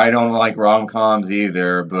 Yeah, I don't like rom-coms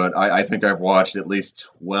either, but I think I've watched at least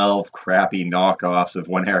 12 crappy knockoffs of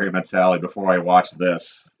When Harry Met Sally before I watched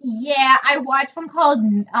this. Yeah, I watched one called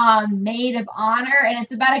Maid of Honor, and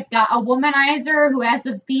it's about a womanizer who has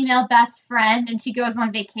a female best friend, and she goes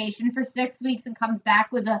on vacation for 6 weeks and comes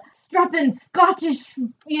back with a strapping Scottish,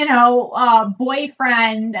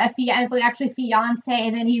 boyfriend, actually fiance,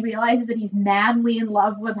 and then he realizes that he's madly in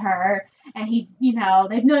love with her, and they've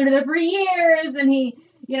known each other for years, and he.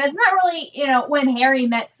 It's not really, When Harry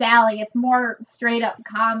Met Sally. It's more straight up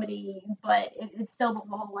comedy, but it's still the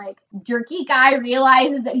whole, jerky guy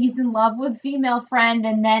realizes that he's in love with female friend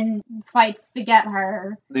and then fights to get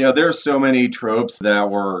her. Yeah, there's so many tropes that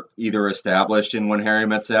were either established in When Harry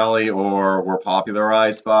Met Sally or were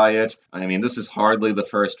popularized by it. I mean, this is hardly the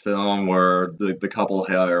first film where the couple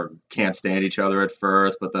can't stand each other at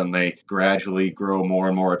first, but then they gradually grow more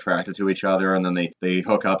and more attracted to each other, and then they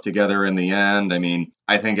hook up together in the end. I mean,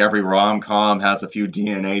 I think every rom-com has a few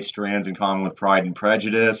DNA strands in common with Pride and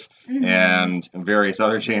Prejudice and various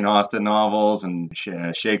other Jane Austen novels and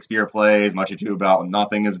Shakespeare plays. Much Ado About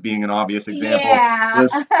Nothing as being an obvious example. Yeah.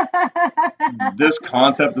 This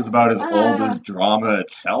concept is about as old as drama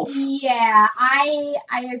itself. Yeah, I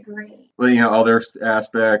agree. But, other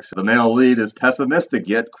aspects, the male lead is pessimistic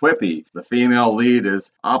yet quippy. The female lead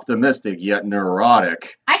is optimistic yet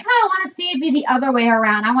neurotic. I kind of want to see it be the other way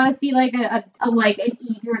around. I want to see like a like an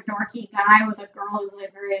eager, dorky guy with a girl who's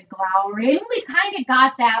like very glowery. And we kind of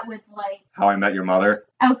got that with like How I Met Your Mother.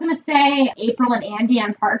 I was gonna say April and Andy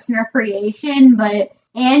on Parks and Recreation, but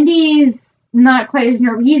Andy's not quite as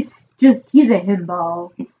he's a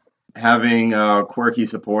himbo. Having quirky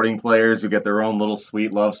supporting players who get their own little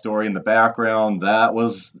sweet love story in the background, that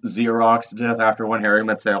was Xerox to death after When Harry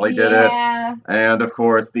Met Sally did it. And of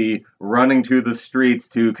course, the running to the streets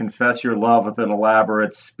to confess your love with an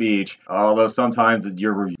elaborate speech, although sometimes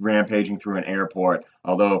you're rampaging through an airport.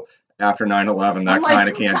 Although after 9/11, that kind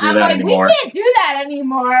of can't do that anymore. We can't do that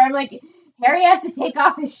anymore. I'm like, Harry has to take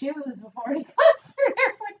off his shoes before he goes through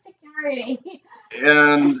airport security.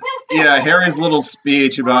 And yeah, Harry's little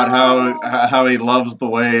speech about how he loves the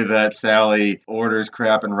way that Sally orders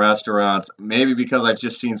crap in restaurants. Maybe because I've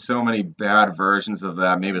just seen so many bad versions of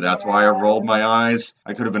that. Maybe that's why I rolled my eyes.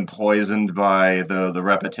 I could have been poisoned by the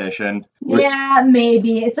repetition. Yeah,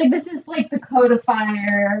 maybe. It's like this is like the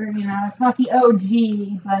codifier. It's not the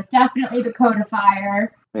OG, but definitely the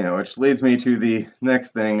codifier. Which leads me to the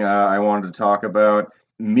next thing I wanted to talk about.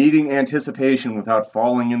 Meeting anticipation without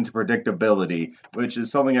falling into predictability, which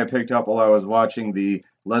is something I picked up while I was watching the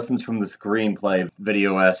Lessons from the Screenplay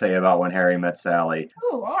video essay about When Harry Met Sally.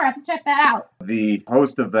 Ooh, I'll have to check that out. The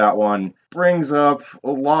host of that one brings up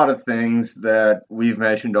a lot of things that we've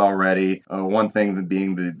mentioned already. One thing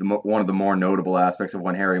being one of the more notable aspects of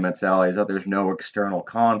When Harry Met Sally is that there's no external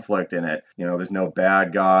conflict in it. There's no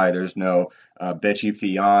bad guy, there's no bitchy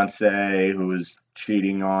fiance who is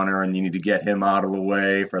cheating on her and you need to get him out of the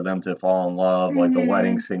way for them to fall in love, like The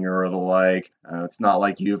Wedding Singer or the like. It's not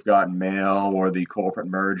like You've Got Mail or the corporate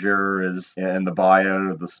merger is in the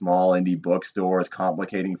buyout of the small indie bookstore is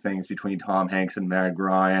complicating things between Tom Hanks and Meg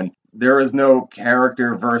Ryan. There is no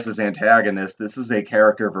character versus antagonist. This is a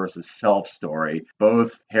character versus self story.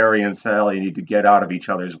 Both Harry and Sally need to get out of each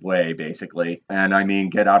other's way, basically. And I mean,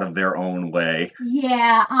 get out of their own way.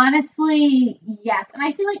 Yeah, honestly, yes. And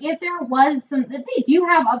I feel like if there was that they do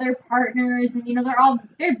have other partners and,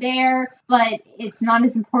 they're there, but it's not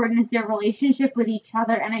as important as their relationship with each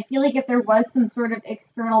other. And I feel like if there was some sort of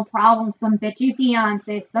external problem, some bitchy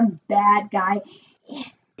fiance, some bad guy,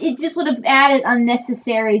 it just would have added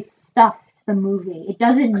unnecessary stuff to the movie. It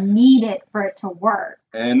doesn't need it for it to work.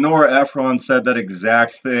 And Nora Ephron said that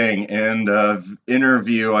exact thing in the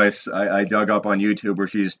interview I dug up on YouTube where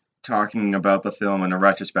she's talking about the film in a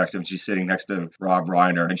retrospective. She's sitting next to Rob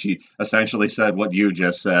Reiner, and she essentially said what you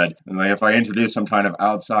just said. And like, if I introduce some kind of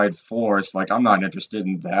outside force, like, I'm not interested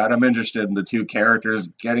in that. I'm interested in the two characters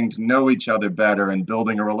getting to know each other better and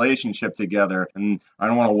building a relationship together. And I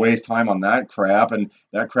don't want to waste time on that crap, and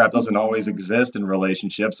that crap doesn't always exist in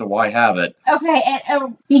relationships, so why have it? Okay,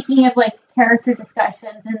 and speaking of, like, character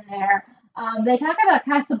discussions in there, they talk about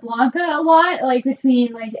Casablanca a lot, like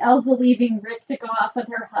between like Elsa leaving Rick to go off with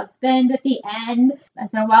her husband at the end.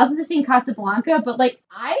 It's been a while since I've seen Casablanca, but like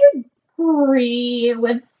I agree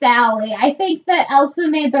with Sally. I think that Elsa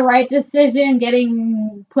made the right decision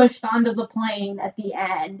getting pushed onto the plane at the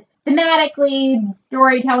end. Thematically,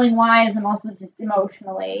 storytelling wise, and also just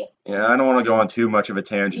emotionally. Yeah, I don't want to go on too much of a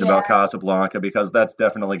tangent about Casablanca because that's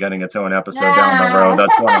definitely getting its own episode down the road.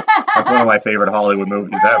 That's one of my favorite Hollywood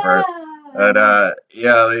movies ever. But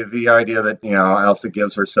the idea that Elsa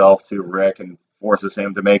gives herself to Rick and forces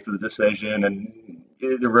him to make the decision, and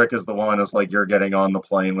Rick is the one who's like, you're getting on the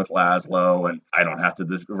plane with Laszlo, and I don't have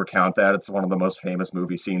to recount that. It's one of the most famous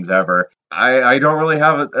movie scenes ever. I don't really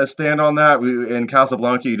have a stand on that. In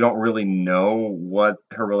Casablanca, you don't really know what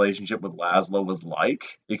her relationship with Laszlo was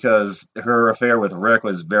like, because her affair with Rick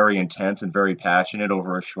was very intense and very passionate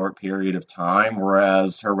over a short period of time,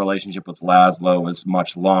 whereas her relationship with Laszlo was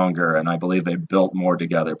much longer, and I believe they built more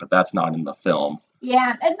together, but that's not in the film.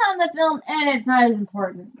 Yeah, it's not in the film, and it's not as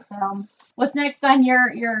important. So, what's next on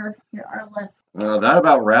your list? That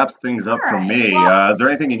about wraps things up for me. Well, is there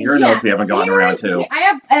anything in your notes we haven't gotten around to?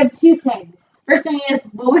 I have two things. First thing is,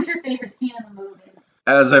 what was your favorite scene in the movie?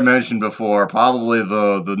 As I mentioned before, probably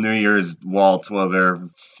the New Year's waltz where their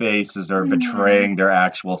faces are betraying their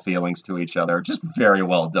actual feelings to each other. Just very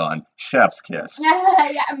well done. Chef's kiss.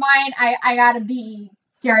 Yeah, mine, I gotta be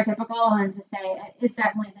stereotypical and just say it's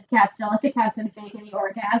definitely the cat's delicatessen faking the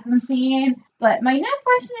orgasm scene. But my next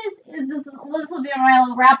question is this will be my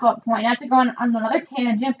little wrap up point. Not to go on another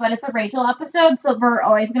tangent, but it's a Rachel episode, so we're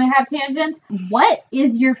always going to have tangents. What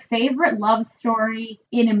is your favorite love story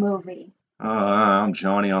in a movie? I'm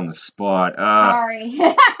Johnny on the spot. Sorry.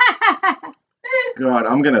 God,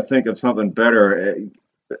 I'm gonna think of something better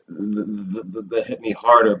that hit me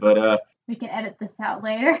harder, but We can edit this out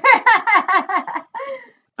later.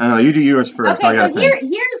 I know, you do yours first. Okay, so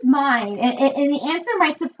here's mine, and the answer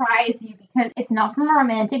might surprise you because it's not from a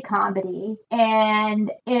romantic comedy,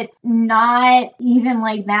 and it's not even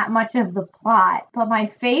like that much of the plot. But my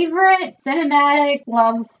favorite cinematic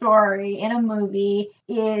love story in a movie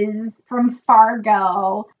is from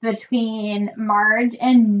Fargo between Marge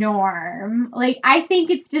and Norm. Like, I think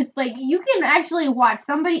it's just like you can actually watch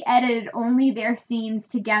somebody edited only their scenes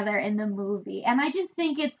together in the movie, and I just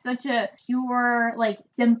think it's such a pure, like,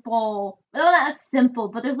 simple, well, not simple,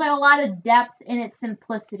 but there's like a lot of depth in its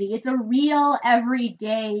simplicity. It's a real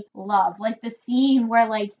everyday love. Like the scene where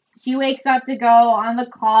like she wakes up to go on the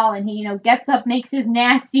call and he, you know, gets up, makes his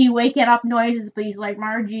nasty waking up noises, but he's like,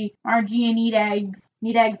 Margie, I need eggs,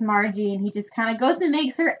 Margie. And he just kind of goes and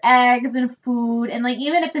makes her eggs and food. And like,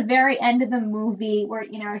 even at the very end of the movie where,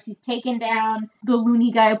 you know, she's taken down the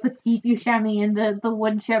loony guy who put Steve Buscemi in the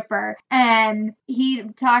wood chipper, and he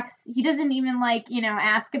doesn't even like, you know,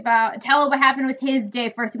 tell her what happened with his day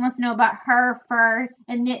first. He wants to know about her first.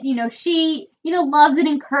 And then, you know, she, you know, loves and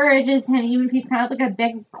encourages him, even if he's kind of like a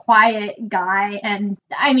big, quiet guy. And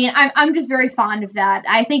I mean, I'm just very fond of that.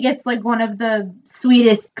 I think it's like one of the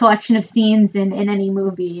sweetest collection of scenes in any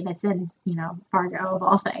movie, and it's in, you know, Fargo of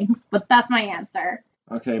all things. But that's my answer.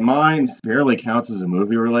 Okay, mine barely counts as a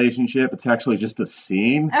movie relationship. It's actually just a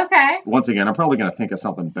scene. Okay. Once again, I'm probably gonna think of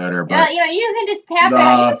something better, but you know, you can just tap it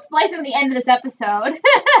out. You can splice from the end of this episode.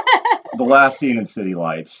 the last scene in City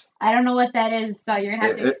Lights. I don't know what that is, so you're gonna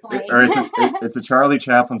have to explain. It's a Charlie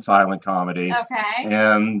Chaplin silent comedy. Okay.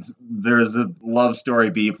 And there's a love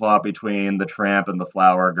story B-plot between the tramp and the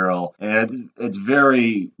flower girl. And it's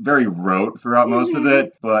very, very rote throughout most of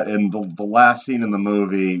it. But in the last scene in the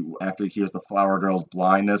movie, after he hears the flower girl's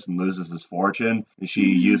blindness and loses his fortune, she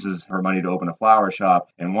uses her money to open a flower shop.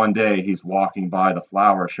 And one day he's walking by the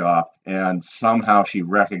flower shop and somehow she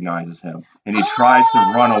recognizes him. And he tries to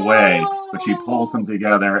run away, but she pulls him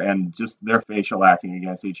together, and just their facial acting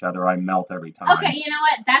against each other, I melt every time. Okay, you know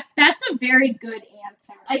what? That's a very good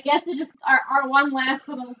answer. I guess it just our one last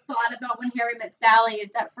little thought about When Harry Met Sally is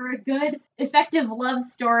that for a good, effective love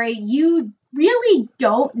story, you really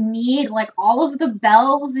don't need like all of the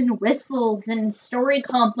bells and whistles and story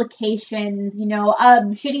complications, you know,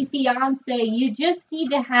 shitty fiance. You just need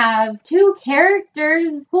to have two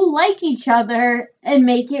characters who like each other and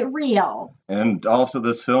make it real. And also,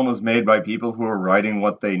 this film was made by people who were writing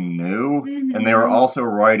what they knew, and they were also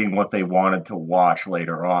writing what they wanted to watch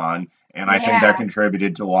later on. And I think that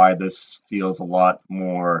contributed to why this feels a lot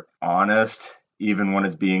more honest, even when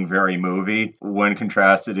it's being very movie, when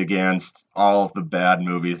contrasted against all of the bad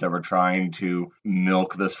movies that were trying to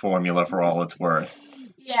milk this formula for all it's worth.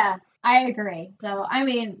 Yeah, I agree. So, I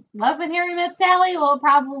mean, Love When Harry Met Sally, we'll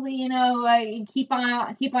probably, you know, keep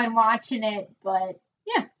on watching it, but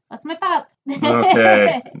yeah, that's my thoughts.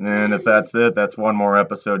 Okay, and if that's it, that's one more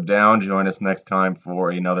episode down. Join us next time for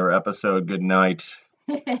another episode. Good night.